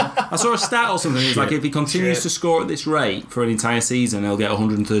 I saw a stat or something. It's like if he continues to score at this rate for an entire season, he'll get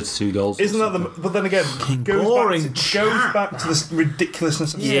 132 goals. Isn't that the... But then again, boring goes back to this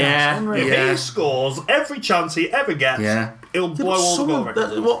ridiculousness of Yeah, If yeah. he scores every chance he ever gets, Yeah. he'll blow all the goal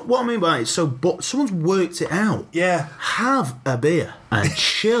records. What I mean by it, someone's worked it out. Yeah. Have a beer and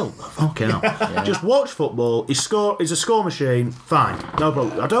chill the fuck out. Just watch football. He's a score machine. Fine, no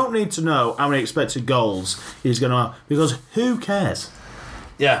problem. I don't need to know how many expected goals he's going to have because who cares?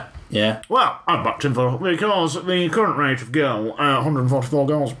 Yeah. Yeah. Well, I backed him for because the current rate of goal, 144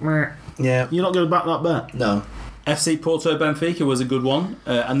 goals. Meh. Yeah. You're not going to back that bet. No. FC Porto Benfica was a good one.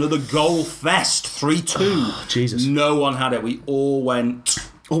 Another goal fest, 3-2. Jesus. No one had it. We all went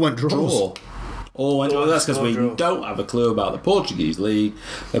All went draws. draw. All went draw. That's because we draw. don't have a clue about the Portuguese league.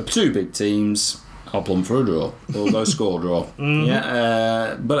 Two big teams. I'll plumb for a draw. We'll go score draw.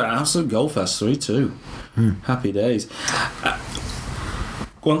 Yeah, but an absolute goal fest, 3-2. Happy days.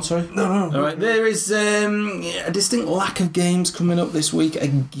 Go on, sorry. No. All right, there is a distinct lack of games coming up this week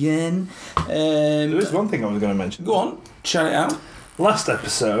again. There is one thing I was going to mention. Go on, shout it out. Last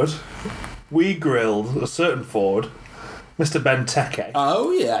episode, we grilled a certain forward, Mr. Benteke.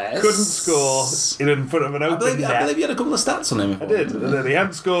 Oh yes, Couldn't score in front of an I open believe net. you had a couple of stats on him. I did. And then he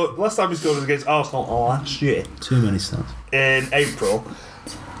hadn't scored. Last time he scored was against Arsenal last year Too many stats. in April.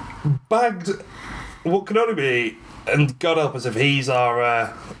 Bagged what can only be, and God help us if he's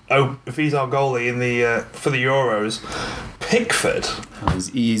our goalie in the for the Euros. Pickford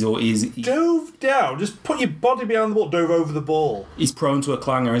He's dove down, just put your body behind the ball, dove over the ball. he's prone to a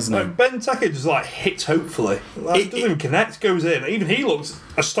clanger, isn't he? Like Benteke just like hits hopefully. Like, doesn't even connect, goes in. Even he looks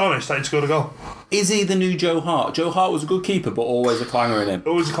astonished that he scored a goal. Is he the new Joe Hart? Joe Hart was a good keeper, but always a clanger in him.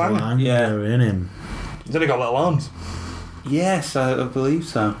 Always a clanger. Yeah. in him. He's only got little arms. Yes, I believe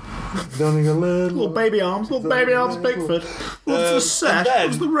so. He's only got Little baby arms, Pickford. Loves the set,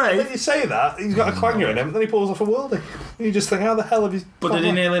 loves the then rave. you say that, he's got a clanger in him, and then he pulls off a worldie. And you just think, how the hell have you... But did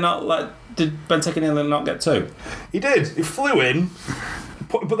he nearly not did Benteke nearly not get two? He did. He flew in.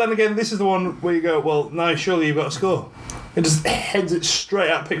 But then again, this is the one where you go, well, now surely you've got to score. He just heads it straight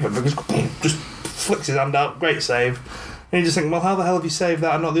at Pickford because just flicks his hand out. Great save. And you just think, well, how the hell have you saved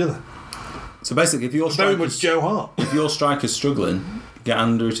that and not the other? So basically, if your Very much Joe Hart. if your striker's struggling, get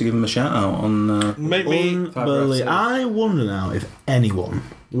Andrew to give him a shout out on. Make me... Unbelievable. I wonder now if anyone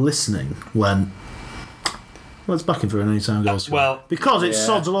listening went, let's back him for an anytime goal score. Well, because it's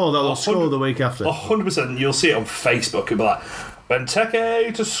sod's law that they'll score the week after. 100%. You'll see it on Facebook. It'll be like,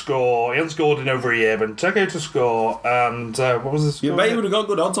 Benteke to score. He hasn't scored in over a year. Benteke to score. And what was the score? You bet you would have got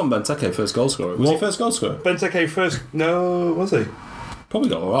good odds on Benteke first goal scorer. Was he first goal scorer? Benteke first... No, was he? Probably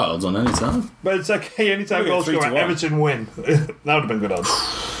got alright odds on any time. Benteke anytime Probably goal get 3-1. scorer. Everton win. That would have been good odds.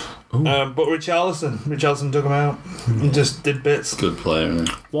 But Richarlison took him out and just did bits. Good player, isn't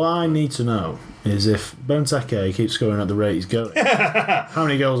he? What I need to know is if Benteke keeps scoring at the rate he's going, how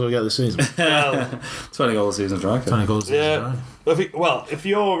many goals will he get this season? Well, 20 goal season striker. 20 goals this yeah. season. If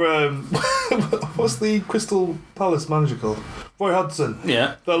you're what's the Crystal Palace manager called? Roy Hodgson.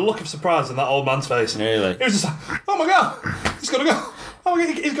 Yeah. The look of surprise on that old man's face. Really? He was just like, oh my god, he's got to go. Oh my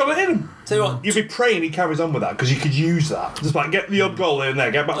god, he's got it in him. Tell you what, You'd be praying he carries on with that because you could use that. Just like get the odd goal here and there,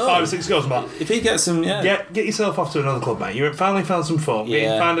 get about 5 or 6 goals. I'm like, if he gets some, get yourself off to another club, mate. You finally found some form.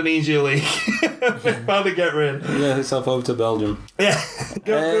 Yeah. You found an easier league. Finally get rid. get himself over to Belgium. Yeah.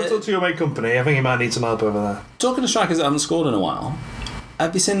 Go talk to your mate company. I think he might need some help over there. Talking to strikers that haven't scored in a while,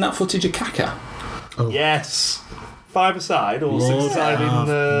 have you seen that footage of Kaka? Yes. 5-a-side or 6-a-side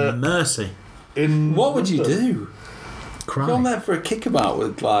in mercy. in. What would you London. do? Cry. Go on there for a kickabout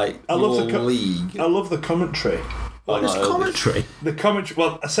with like I love your the league. I love the commentary Well, There's commentary. The commentary.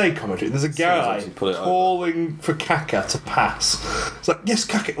 Well, I say commentary. There's a guy actually put it over. calling for Kaka to pass. It's like, yes,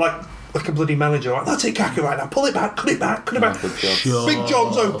 Kaka, like a bloody manager. Like, that's it, Kaka, right now. Pull it back, cut it back. Sure. Big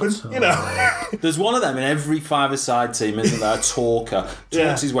John's open, you know. There's one of them in every five-a-side team, isn't there? A talker. Talks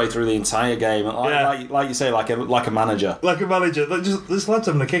Yeah. his way through the entire game. Like you say, like a manager. Like a manager. Like just this lad's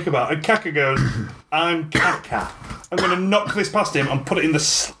having a kick about, and Kaka goes, I'm Kaka. I'm going to knock this past him and put it in the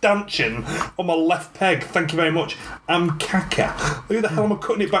stanchion on my left peg. Thank you very much. I'm Kaka. Who the hell am I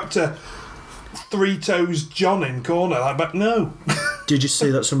cutting it back to? Three Toes John in corner. Like, but no. Did you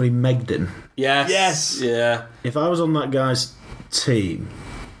see that somebody megged him? Yes. Yes. Yeah. If I was on that guy's team,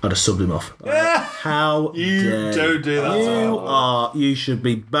 I'd have subbed him off. How You dare don't do that. You should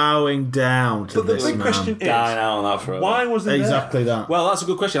be bowing down to But the this big man. question is, Dying out on that for why was he Exactly that. Well, that's a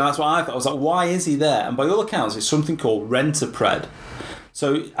good question. That's what I thought. I was like, why is he there? And by all accounts, it's something called rent-a-pred.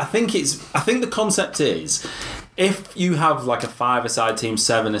 So I think the concept is, if you have like a 5-a-side team,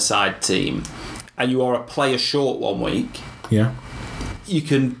 7-a-side team, and you are a player short one week, Yeah. you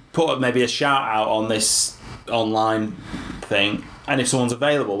can put maybe a shout out on this online thing, and if someone's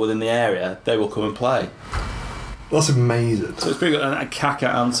available within the area, they will come and play. That's amazing. So it's pretty good. And Kaka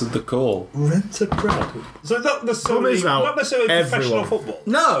answered the call. Rent-a-pred. So not necessarily, Problem is now, professional everyone. football.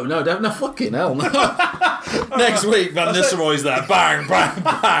 No, fucking hell, no. Next week, Van Nistelrooy's there. Bang, bang,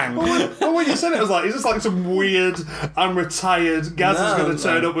 bang. Well, when you said it, I was like, is this like some weird, I'm retired, Gaz is No, going to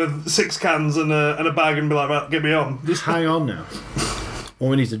turn no. up with 6 cans and a bag and be like, right, get me on. Just hang on now. What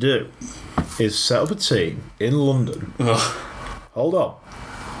we need to do is set up a team in London. Hold on.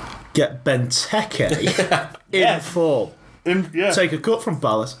 Get Benteke in form. Yeah. Take a cut from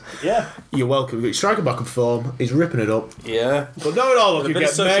Palace. Yeah. You're welcome. You've got your striker back in form. He's ripping it up. Yeah. But no, look, A you bit of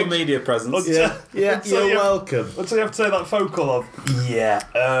get social Meg. media presence. Yeah, Until you're you- welcome. Until you have to take that phone call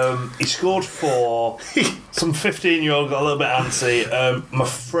of, he scored 4. Some 15-year-old got a little bit antsy. I'm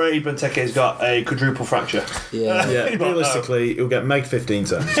afraid Benteke's got a quadruple fracture. Yeah. Yeah, But, realistically, you'll get Meg 15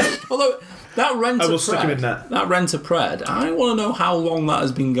 times. Although that I will stick him in net. rent-a-pred, I want to know how long that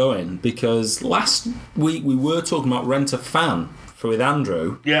has been going, because last week we were talking about rent-a-fan with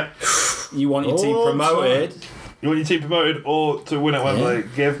Andrew. Yeah. You want your team Oh, promoted. You want your team promoted or to win at Wembley?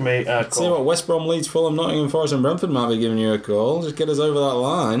 Give me a See call. what, West Brom, Leeds, Fulham, Nottingham Forest and Brentford might be giving you a call. Just get us over that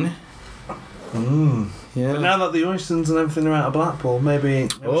line. Yeah. Now that the Oystons and everything are out of Blackpool, maybe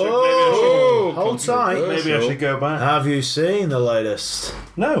Hold tight. maybe I should go back. Have you seen the latest?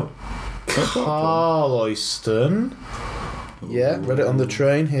 No. Carl Oyston. Yeah, read it on the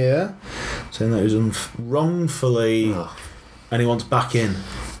train here. Saying that he was wrongfully. And he wants back in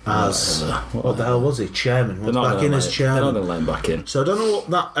as. What the hell was he? Chairman. Wants back in as They're not chairman. going to let him back in. So I don't know what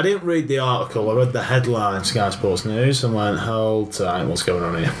that. I didn't read the article. I read the headline, Sky Sports News, and went, hold tight, what's going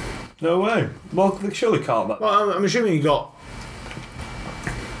on here? No way. Well, they surely can't. That. Well, I'm assuming he got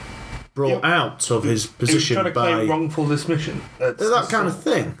brought out of his He was position trying to by claim wrongful dismission. that kind of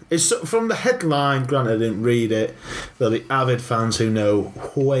thing. It's from the headline. Granted, I didn't read it. There'll be avid fans who know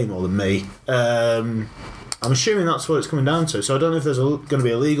way more than me. I'm assuming that's what it's coming down to. So I don't know if there's going to be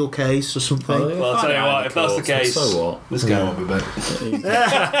a legal case or something. Well, I'll tell you what, if that's the case, So what? this guy won't be back. You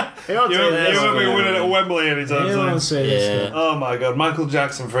won't You won't be winning at Wembley anytime You won't soon. see this. Yeah. Oh my god, Michael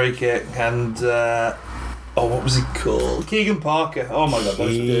Jackson free kick and what was he called? Keegan Parker. Oh my god,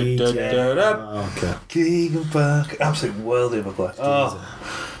 those Okay. Keegan Parker, absolute worldie of a player. Oh,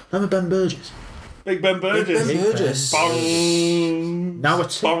 Remember Ben Burgess? Big Ben Burgess. Ben Burgess. Bong. Now a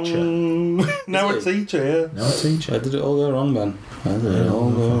teacher. Bong. Now a teacher. Yeah. Now a teacher. Where did it all go wrong, Ben? Where did it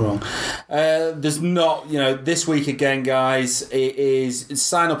all go wrong? There's not, this week again, guys, it is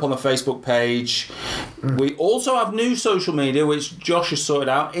sign up on the Facebook page. We also have new social media, which Josh has sorted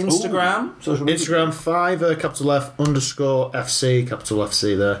out. Instagram. Social media. Instagram 5 capital F _ FC capital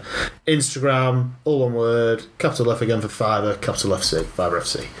FC there. Instagram all one word capital F again for 5 capital FC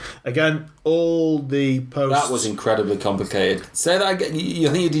 5FC. Again, all the posts. That was incredibly complicated. Say that again. I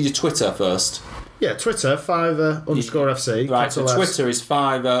think you did your Twitter first. Yeah, Twitter 5 _ FC. Right, so capital F. Twitter is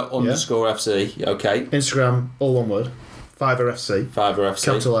 5 _ FC. Okay. Instagram all one word 5 FC 5 FC.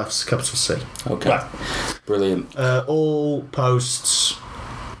 capital F's capital C. Okay. Right. Brilliant. All posts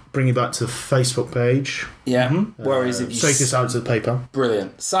bring you back to the Facebook page. Yeah. Whereas if you Take us out to the PayPal.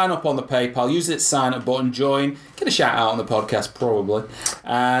 Brilliant. Sign up on the PayPal. Use its sign up button. Join. Get a shout out on the podcast, probably.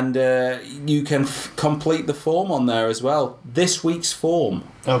 And you can complete the form on there as well. This week's form.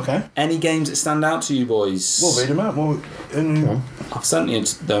 Okay. Any games that stand out to you, boys? We'll read them out. I've sent you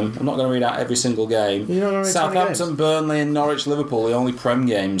them. I'm not going to read out every single game. You're not gonna read 20 Southampton, games? Burnley, and Norwich, Liverpool, the only Prem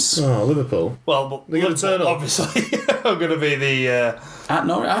games. Oh, Liverpool. Well, but They're gonna turn up. obviously are going to be the. At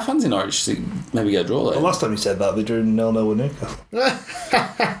Norwich, I fancy Norwich to maybe get a draw there. The last time you said that, they drew 0-0 with Newcastle.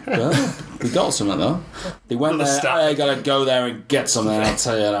 Yeah, they got something though. They went Another there. stat. I got to go there and get something. I'll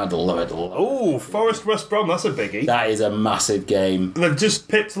tell you, I'd love it. Oh, Forest West Brom, that's a biggie. That is a massive game. They've just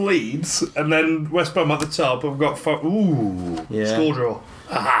pipped Leeds, and then West Brom at the top have got. Yeah. Score draw.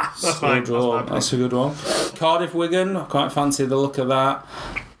 Aha, that's fine. Draw. That's a good one. Cardiff, Wigan. I quite fancy the look of that.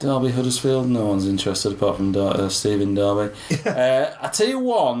 Derby, Huddersfield. No one's interested apart from Stephen Derby. I tell you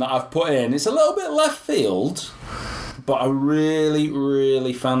one that I've put in. It's a little bit left field, but I really,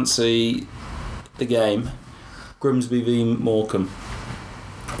 really fancy the game. Grimsby v Morecambe.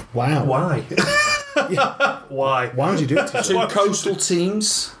 Wow. Why? Why? Why would you do it to Two coastal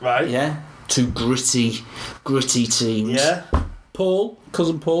teams. Right. Yeah. Two gritty teams. Yeah. Paul,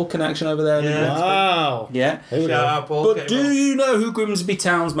 cousin Paul, connection over there. Yeah. Wow. Yeah. Here we Shout go. out, Paul. But Get do him on. you know who Grimsby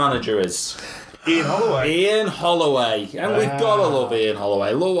Town's manager is? Ian Holloway. Ian Holloway. And we've got to love Ian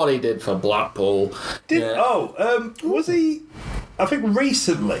Holloway. Look what he did for Blackpool. Was he? I think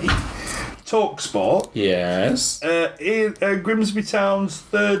recently, TalkSport. Yes. Grimsby Town's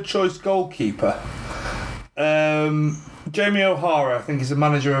third choice goalkeeper. Jamie O'Hara, I think, is the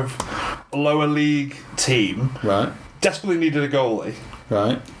manager of a lower league team. Right. Desperately needed a goalie.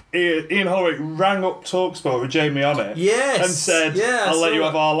 Right. Ian Holloway rang up TalkSport with Jamie on it. Yes. And said, Yeah, I I'll let saw you that.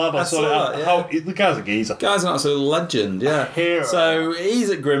 have our lad. I I'll sort it saw out. that, yeah. The guy's a geezer. Guy's an absolute legend, yeah. hero. So he's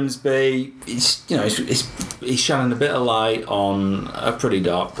at Grimsby. He's shining a bit of light on a pretty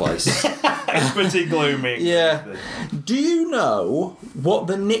dark place. It's pretty gloomy. Yeah. Do you know what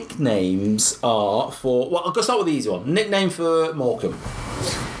the nicknames are for... Well, I'll go start with the easy one. Nickname for Morecambe.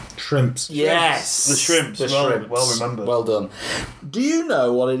 Shrimps. Yes. The Shrimps. The Well- Shrimps. well remembered. Well done. Do you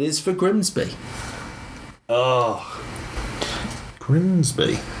know what it is for Grimsby? Oh.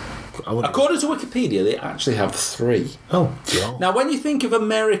 Grimsby. According to Wikipedia, they actually have 3. Oh, God. Now, when you think of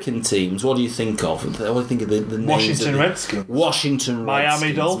American teams, what do you think of? What do you think of the names? Washington of the- Redskins. Washington Miami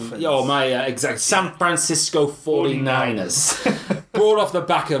Redskins. Dolphins. Oh, my, exactly. San Francisco 49ers. Brought off the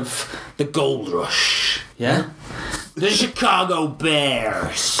back of the Gold Rush. Yeah? The Chicago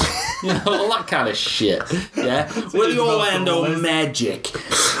Bears. You know, all that kind of shit. Yeah? With the Orlando Magic.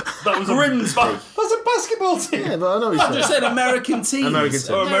 That was Grimsby. That's a basketball team. Yeah, but I know what I you're just saying. said American teams. American teams.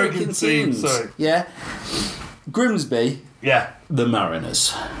 Oh, American teams, sorry. Yeah? Grimsby, Yeah. the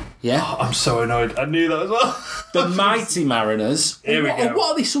Mariners. Yeah? I'm so annoyed. I knew that as well. The Mighty Mariners. Here we Or go.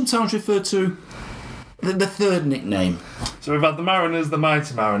 what are they sometimes referred to? The third nickname. So we've had the Mariners, the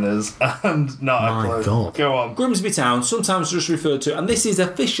Mighty Mariners, and not My a clue. God. Go on. Grimsby Town, sometimes just referred to, and this is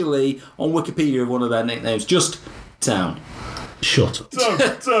officially on Wikipedia of one of their nicknames, just Town. Shut up.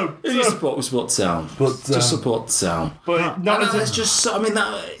 So. Who do you support? We support Town. But, Just support Town. But not as It's just, I mean,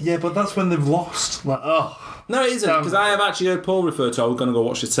 that... yeah, but that's when they've lost. Like, oh. No, it isn't, because I have actually heard Paul refer to, we're going to go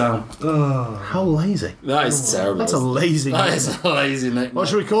watch the Town. How lazy. That is terrible. That's a lazy That name. is a lazy nickname. What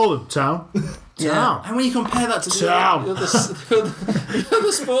should we call them? Town? Yeah. Town. And when you compare that to Town. the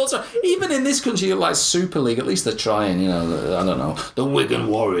other sports, even in this country, like Super League, at least they're trying, you know, I don't know, the Wigan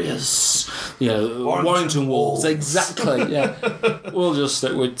Warriors, you know, Warrington Wolves, exactly, yeah. We'll just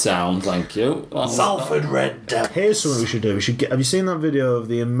stick with Town, thank you. Salford Red Devils. Here's something we should do. We should get. Have you seen that video of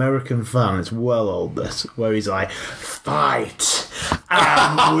the American fan? It's well old. This where he's like, "Fight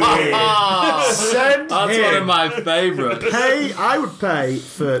and win." Send That's him. one of my favourites. I would pay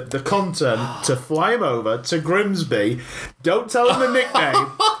for the content to fly him over to Grimsby. Don't tell him the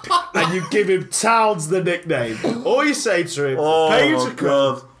nickname, and you give him Towns the nickname. Or you say to him, "Pay you to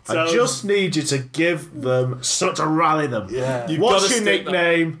come. I Tell just need you to give them to rally them. Yeah. You've What's gotta your stick that-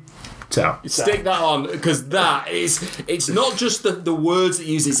 nickname?" Town. Stick that on, because that is, it's not just the words that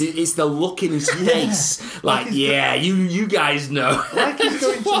he uses, it's the look in his face. Like, yeah, you guys know. Like he's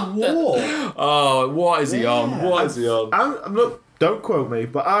going to war. Oh, what is he on? What is he on? I'm not. Don't quote me,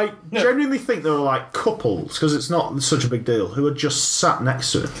 but I genuinely think there were like couples, because it's not such a big deal, who had just sat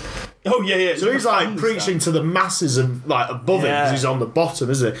next to him. Oh, yeah. So he's like preaching to the masses and like above him Yeah. because he's on the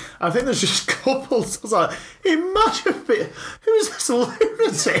bottom, isn't he? I think there's just couples. I was like, imagine who's this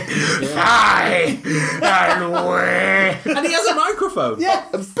lunatic? Aye, and we. And he has a microphone. Yeah,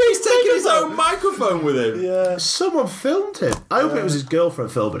 But he's taking his own microphone with him. Yeah. Someone filmed him. I hope it was his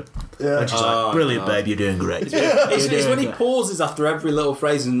girlfriend filming it. Yeah. And she's like, "Brilliant, babe, you're doing great." It's when he pauses after every little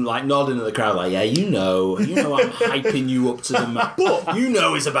phrase and like nodding at the crowd, like, yeah, you know I'm hyping you up to the max. But you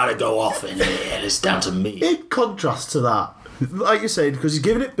know it's about to go off in here, and it's down to me. In contrast to that, like you said, because he's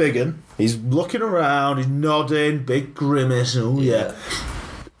giving it big un. He's looking around, he's nodding, big grimace. Oh yeah.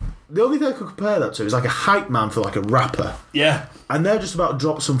 The only thing I could compare that to is like a hype man for like a rapper. Yeah. And they're just about to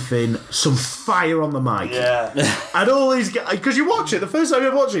drop some fire on the mic. Yeah. And all these guys, because you watch it, the first time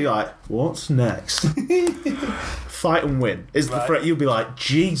you watch it, you're like, what's next? Fight and win is the threat. You'll be like,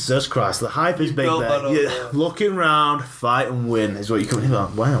 Jesus Christ, the hype is big there. Yeah. Looking round, fight and win is what you come in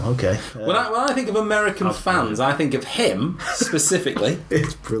like, wow, okay. When I think of American fans, I think of him specifically.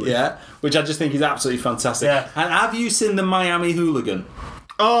 It's brilliant. Yeah, which I just think is absolutely fantastic. Yeah. And have you seen the Miami Hooligan?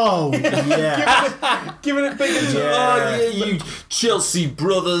 Oh, yeah. Giving it big and Oh yeah, you Chelsea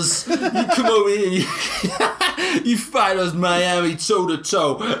brothers, you come over here, you fight us Miami toe to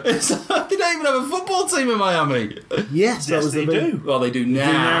toe. They don't even have a football team in Miami. Yes, that was they the do. Well, they do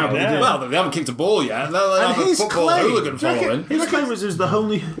now. but they do. Well, they haven't kicked a ball yet. They have a football hooligan following. His claim was he was the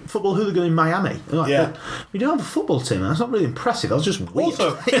only football hooligan in Miami. Like, Yeah. we don't have a football team. That's not really impressive. That was just weird.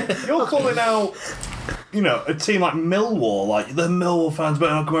 Also, you're calling out, a team like Millwall, like the Millwall fans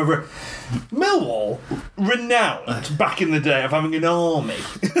better not come over. Millwall, renowned back in the day of having an army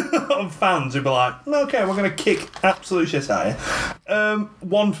of fans who'd be like, okay, we're going to kick absolute shit out of you.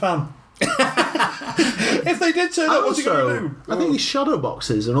 One fan. If they did turn up, what's he going to do? I think he shadow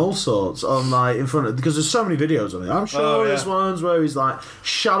boxes and all sorts on like in front of because there's so many videos on it. I'm sure there's ones where he's like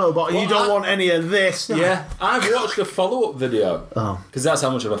shadow boxing. You don't want any of this. Yeah, I've watched a follow-up video because that's how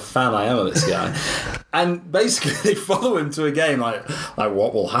much of a fan I am of this guy. And basically, they follow him to a game like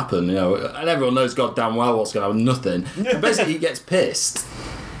what will happen, and everyone knows goddamn well what's going to happen. Nothing. And basically, he gets pissed,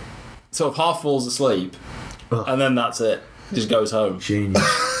 sort of half falls asleep, and then that's it. Just goes home.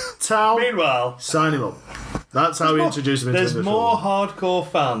 Genius. Tal, Meanwhile, sign him up. That's how we introduce him into there's the more film. hardcore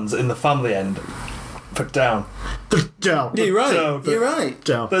fans in the family end for Down. Down. You're right. So, You're right.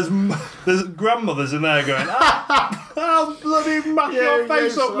 Down. There's grandmothers in there going, I'll bloody mash your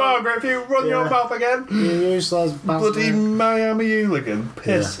face up, Margaret, if you run your mouth again. Bloody Miami hooligan.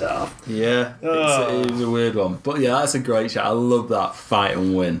 Piss off. Yeah, it was a weird one. But yeah, that's a great shot. I love that fight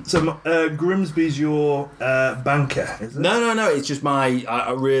and win. So Grimsby's your banker, is it? No, it's just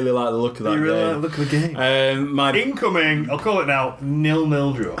I really like the look of that You really game. like the look of the game? My Incoming, I'll call it now,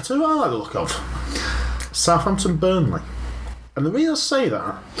 0-0 draw. I tell you what I like the look of. Southampton Burnley. And the reason I say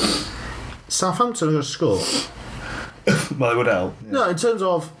that, Southampton are going to score. Well, it would help. Yeah. No, in terms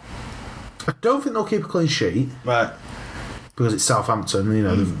of, I don't think they'll keep a clean sheet Right. because it's Southampton,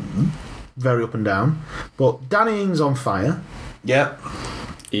 they're very up and down. But Danny Ings on fire. Yep.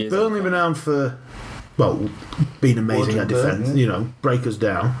 Burnley renowned for, being amazing at defence, break us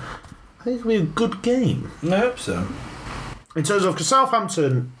down. I think it'll be a good game. I hope so. In terms of, because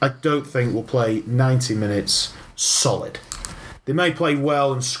Southampton, I don't think will play 90 minutes solid. They may play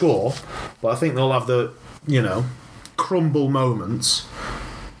well and score, but I think they'll have the, crumble moments.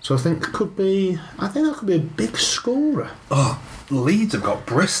 So I think that could be a big scorer. Oh, Leeds have got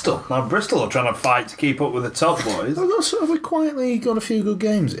Bristol. Now Bristol are trying to fight to keep up with the top boys. Have we quietly got a few good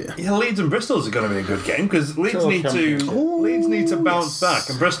games here? Yeah, Leeds and Bristol's are going to be a good game because Leeds need to bounce back,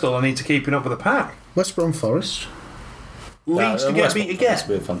 and Bristol need to keeping up with the pack. West Brom Forest. Leeds to get beat again. That's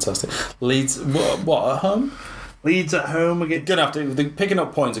been fantastic. Leeds, what at home? Leeds at home again. Gonna have to. They're picking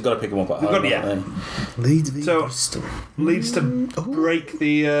up points. They've got to pick them up at home. Leeds v So- Bristol. Leeds to break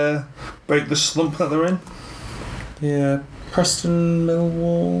the slump that they're in. Yeah. Preston,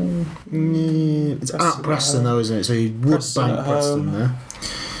 Millwall. It's at Preston though, isn't it? So you would Preston bank at Preston home. there.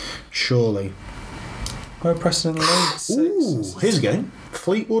 Surely. Where Preston in the league? Ooh, here's a game.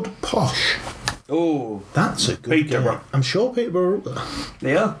 Fleetwood Posh. Oh, That's a good Peterborough. game. I'm sure Peterborough are up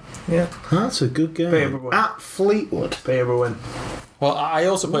there. yeah. That's a good game. Peterborough. At Fleetwood. Peterborough win. Well, I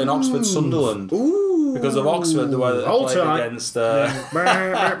also put in Oxford, Sunderland. Ooh. Because of Oxford, the way that Hold they played tight. against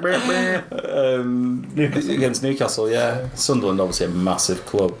against Newcastle, yeah. Sunderland, obviously a massive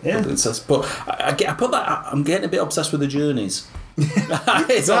club. Yeah. But I put that. I'm getting a bit obsessed with the journeys.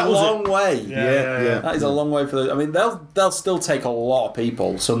 It's a long way. Yeah. That is a long way for the. I mean, they'll still take a lot of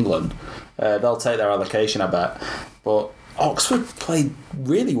people. Sunderland, they'll take their allocation, I bet. But Oxford played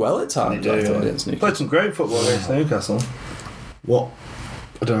really well at times. I thought, against Newcastle. Played some great football against Newcastle. What?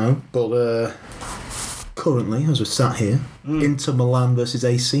 I don't know. But currently, as we're sat here, Inter Milan versus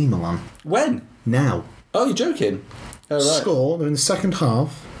AC Milan. When? Now. Oh, you're joking? Oh, right. Score, they're in the second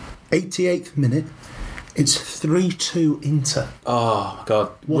half, 88th minute. It's 3-2 Inter. Oh my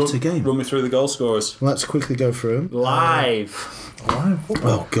god! What a game. Run me through the goal scorers. Let's quickly go through them. Live.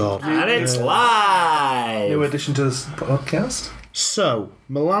 Oh, God. And it's live. New addition to this podcast. So,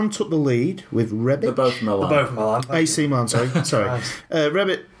 Milan took the lead with Rebic. They're both Milan. Both Milan. AC Milan, sorry. Nice.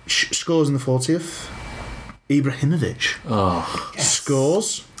 Rebic scores in the 40th. Ibrahimovic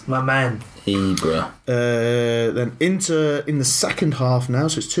scores. My man. Ibra. Then Inter in the second half now,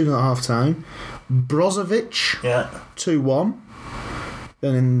 so it's 2-0 at half time. Brozovic, Yeah. 2-1.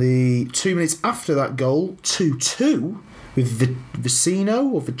 Then in the 2 minutes after that goal, 2-2 with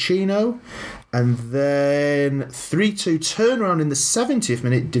Vicino. And then 3-2 turnaround in the 70th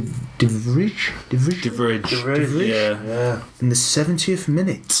minute. De Vrij. Yeah. In the 70th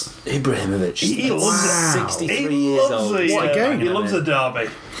minute. Ibrahimovic. He loves it. 63 years old. What a game. He loves a derby.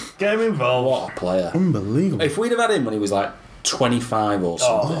 Get him involved. What a player. Unbelievable. If we'd have had him when he was like 25 or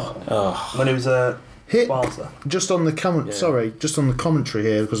something. When he was a Hit Barca. just on the just on the commentary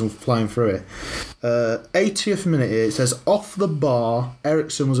here because I'm flying through it. 80th minute here, it says off the bar,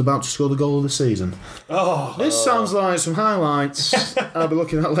 Ericsson was about to score the goal of the season. Oh. This sounds like some highlights I'll be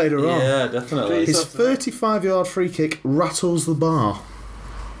looking at later on. Yeah, definitely. His 35-yard free kick rattles the bar.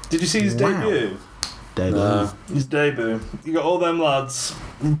 Did you see his debut? No. His debut. You got all them lads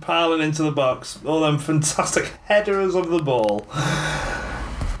piling into the box, all them fantastic headers of the ball.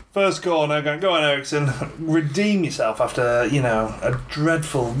 First corner, going, go on, Ericsson, redeem yourself after, a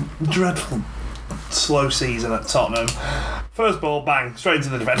dreadful slow season at Tottenham. First ball, bang, straight into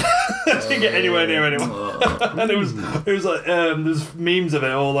the defender. Didn't get anywhere near anyone. And it was like, there's memes of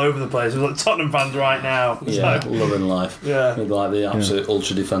it all over the place. It was like Tottenham fans right now. Loving life. Yeah. With like the absolute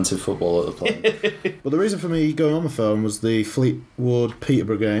ultra defensive football at the play. But the reason for me going on the phone was the Fleetwood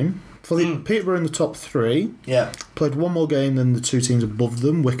Peterborough game. Peterborough in the top 3. Yeah. Played one more game than the 2 teams above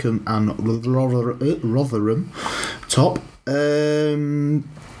them, Wickham and Rotherham. Top.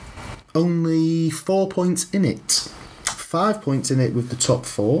 Only 4 points in it. 5 points in it with the top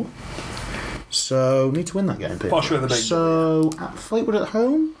 4. So, need to win that game, Peterborough. Posh with the big So, at Fleetwood at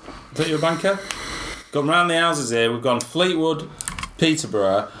home. Is that your banker? Gone round the houses here. We've gone Fleetwood,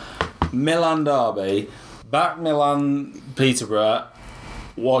 Peterborough, Milan Derby, back Milan, Peterborough.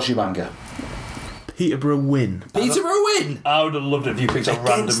 What's your banker? Peterborough win. Peterborough win! I would have loved it if you picked a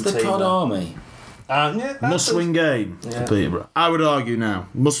random Against the team. COD Army. Must-win game for Peterborough. I would argue now.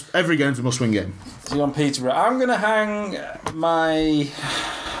 Every game's a must-win game. So you're on Peterborough. I'm going to hang my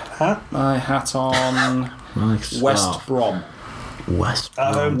hat on West Brom. West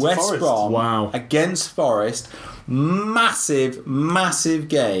At home to West Forest. Brom Wow. against Forest. Massive, massive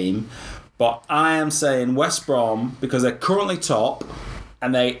game. But I am saying West Brom because they're currently top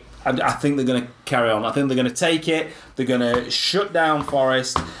and I think they're going to carry on. I think they're going to take it. They're going to shut down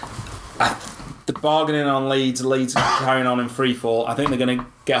Forest. The bargaining on Leeds carrying on in free fall. I think they're going to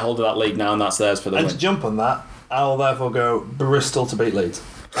get hold of that league now and that's theirs for the And win. to jump on that, I will therefore go Bristol to beat Leeds.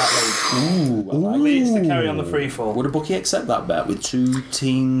 At Leeds. Ooh, I like Leeds to carry on the free fall. Would a bookie accept that bet with 2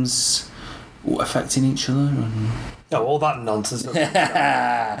 teams affecting each other? No, all that nonsense. The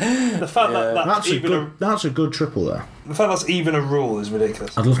fact That's a good triple there. the fact that's even a rule is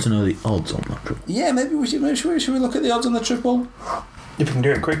ridiculous. I'd love to know the odds on that triple. Yeah, maybe we should look at the odds on the triple. If you can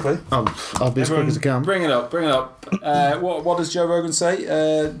do it quickly. I'll be as quick as I can. Bring it up. What does Joe Rogan say?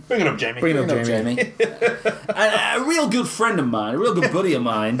 Bring it up, Jamie. Bring it up, Jamie. a real good friend of mine, a real good buddy of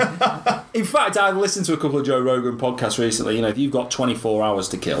mine. In fact, I've listened to a couple of Joe Rogan podcasts recently. If you've got 24 hours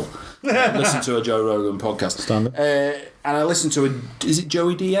to kill, listen to a Joe Rogan podcast. Standard. And I listened to is it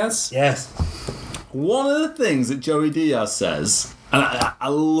Joey Diaz? Yes. One of the things that Joey Diaz says, and I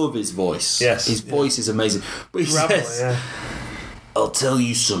love his voice. Yes. His voice is amazing. But he says, I'll tell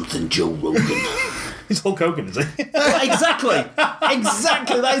you something, Joe Rogan. He's Hulk Hogan, is he? Exactly.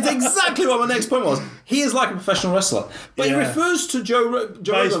 That is exactly what my next point was. He is like a professional wrestler, but he refers to Joe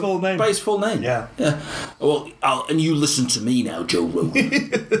By his Rogan full name. by his full name. Yeah. Well, and you listen to me now, Joe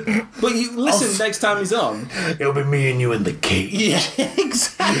Rogan. But you listen next time he's on. It'll be me and you in the cage. Yeah,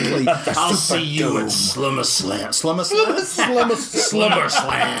 exactly. I'll see you at Slumber Slam. Slumber Slam. Up the Slumber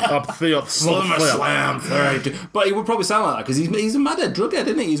Slam 32. But he would probably sound like that because he's a madhead drughead,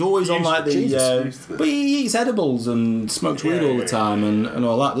 isn't he? He's always on like the. But he eats edibles and smokes weed all the time and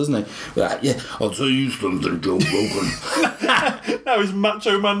all that, doesn't he? But, I'll tell you something, Joe Rogan. Now he's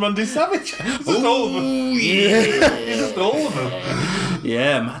Macho Man Randy Savage. He's just all of them. Yeah. He's just all of them.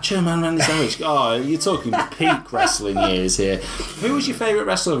 Yeah, Macho Man Randy Savage. Oh, you're talking peak wrestling years here. Who was your favourite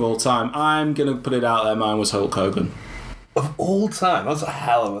wrestler of all time? I'm going to put it out there. Mine was Hulk Hogan. Of all time? That's a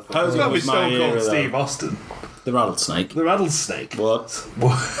hell of a thing. Hogan It's got to be was my Stone Cold era, Steve though. Austin. The Rattlesnake. The Rattlesnake. What?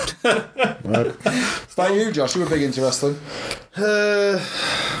 It's like you, Josh. You were big into wrestling.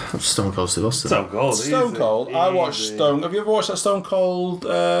 Stone Cold Steve Austin. Stone Cold. Stone Cold. I watched Stone. Have you ever watched that Stone Cold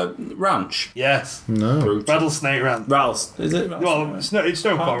Ranch? Yes. No. Brutal. Rattlesnake Ranch. Rattles. Is it? Well, it's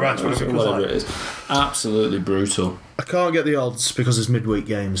Stone Cold Ranch, whatever Whatever it is. Absolutely brutal. I can't get the odds because it's midweek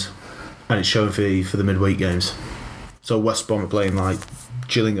games. And it's showing for the midweek games. So West Brom are playing like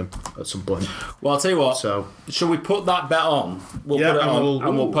Gillingham at some point. Well, I'll tell you what. So shall we put that bet on? We'll yeah, put it and on,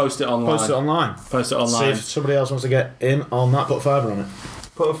 and we'll post it online. Post it online. Post it online. See if somebody else wants to get in on that. Put a fiver on it.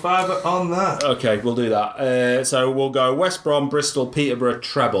 Put a fiver on that. Okay, we'll do that. So we'll go West Brom, Bristol, Peterborough,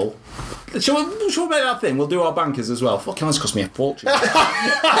 treble. Shall we make that thing? We'll do our bankers as well. Fucking hell, it's cost me a fortune.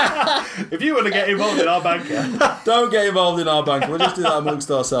 If you want to get involved in our banker, Don't get involved in our banker. We'll just do that amongst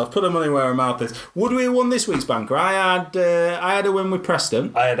ourselves. Put our money where our mouth is. Would we have won this week's banker? I had a win with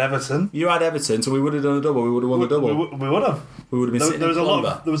Preston. I had Everton. You had Everton, so we would have done a double. We would have won the double. We would have. We would have been sitting There was in a Clover.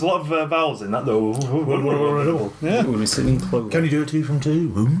 lot. There was a lot of vowels in that though. Yeah. We would have been sitting in Clover. Can you do it 2 from 2?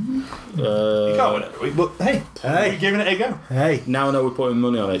 You can't win every week, but hey, we're giving it a go. Hey. Now I know we're putting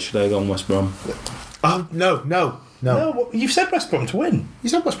money on it. Should I go on West Brom? Oh, no. No, you've said West Brom to win. You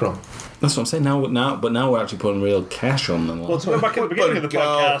said West Brom. That's what I'm saying. Now we're actually putting real cash on them. Well, to go back at the beginning of the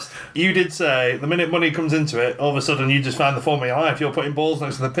podcast, you did say the minute money comes into it, all of a sudden you just find the form of your life. You're putting balls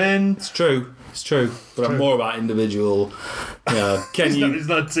next to the pin. It's true. But I'm more about individual. Can you? He's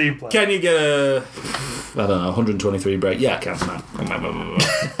not a team player. Can you get a? I don't know, 123 break? Yeah, I can. No.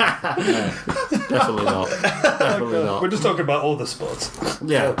 Definitely not. Definitely not. We're just talking about all the sports.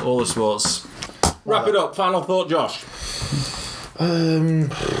 Yeah, all the sports. Wrap it up. Final thought, Josh.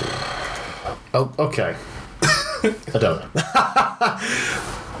 Oh, okay. I don't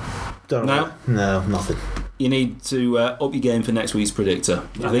know. No? No, nothing. You need to up your game for next week's predictor.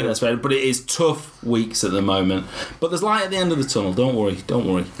 I think that's fair. But it is tough weeks at the moment. But there's light at the end of the tunnel. Don't worry.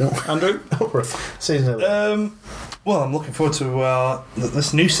 Andrew? Season Well, I'm looking forward to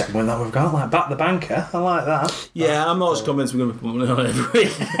this new segment that we've got, like Back the Banker. I like that. Yeah, I'm not as convinced we're going to put money on it every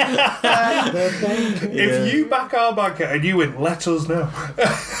week. If you back our banker and you win, let us know.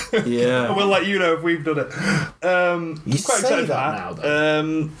 Yeah. And we'll let you know if we've done it. You quite say excited for that now,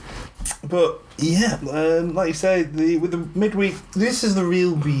 though. But yeah, like you say, with the midweek, this is the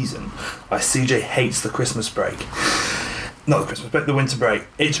real reason why CJ hates the Christmas break. Not the Christmas break, the winter break.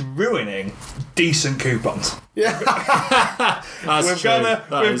 It's ruining decent coupons. That's We've true. got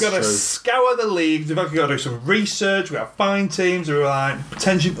to scour the leagues. We've got to do some research. We've got to find teams who are like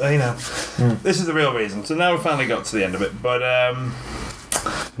potentially, This is the real reason. So now we've finally got to the end of it. But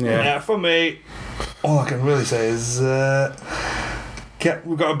yeah, for me, all I can really say is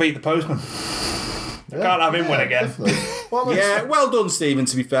we've got to beat the postman. I can't have him win again. Yeah, well done, Stephen,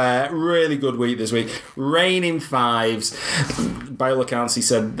 to be fair. Really good week this week. Raining fives. By all accounts, he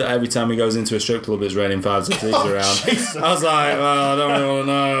said that every time he goes into a strip club, it's raining fives if he's around. Jesus. I was like, well, I don't really want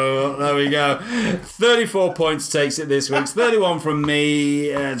to know. There we go. 34 points takes it this week. 31 from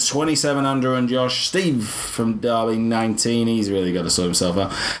me. 27 Andrew and Josh. Steve from Derby, 19. He's really got to sort himself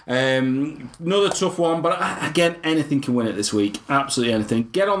out. Another tough one, but again, anything can win it this week. Absolutely anything.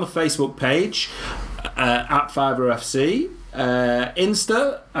 Get on the Facebook page. At Fiver FC,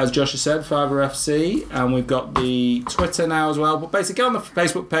 Insta, as Josh has said, Fiver FC, and we've got the Twitter now as well. But basically, get on the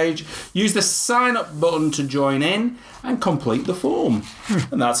Facebook page, use the sign up button to join in, and complete the form.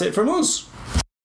 And that's it from us.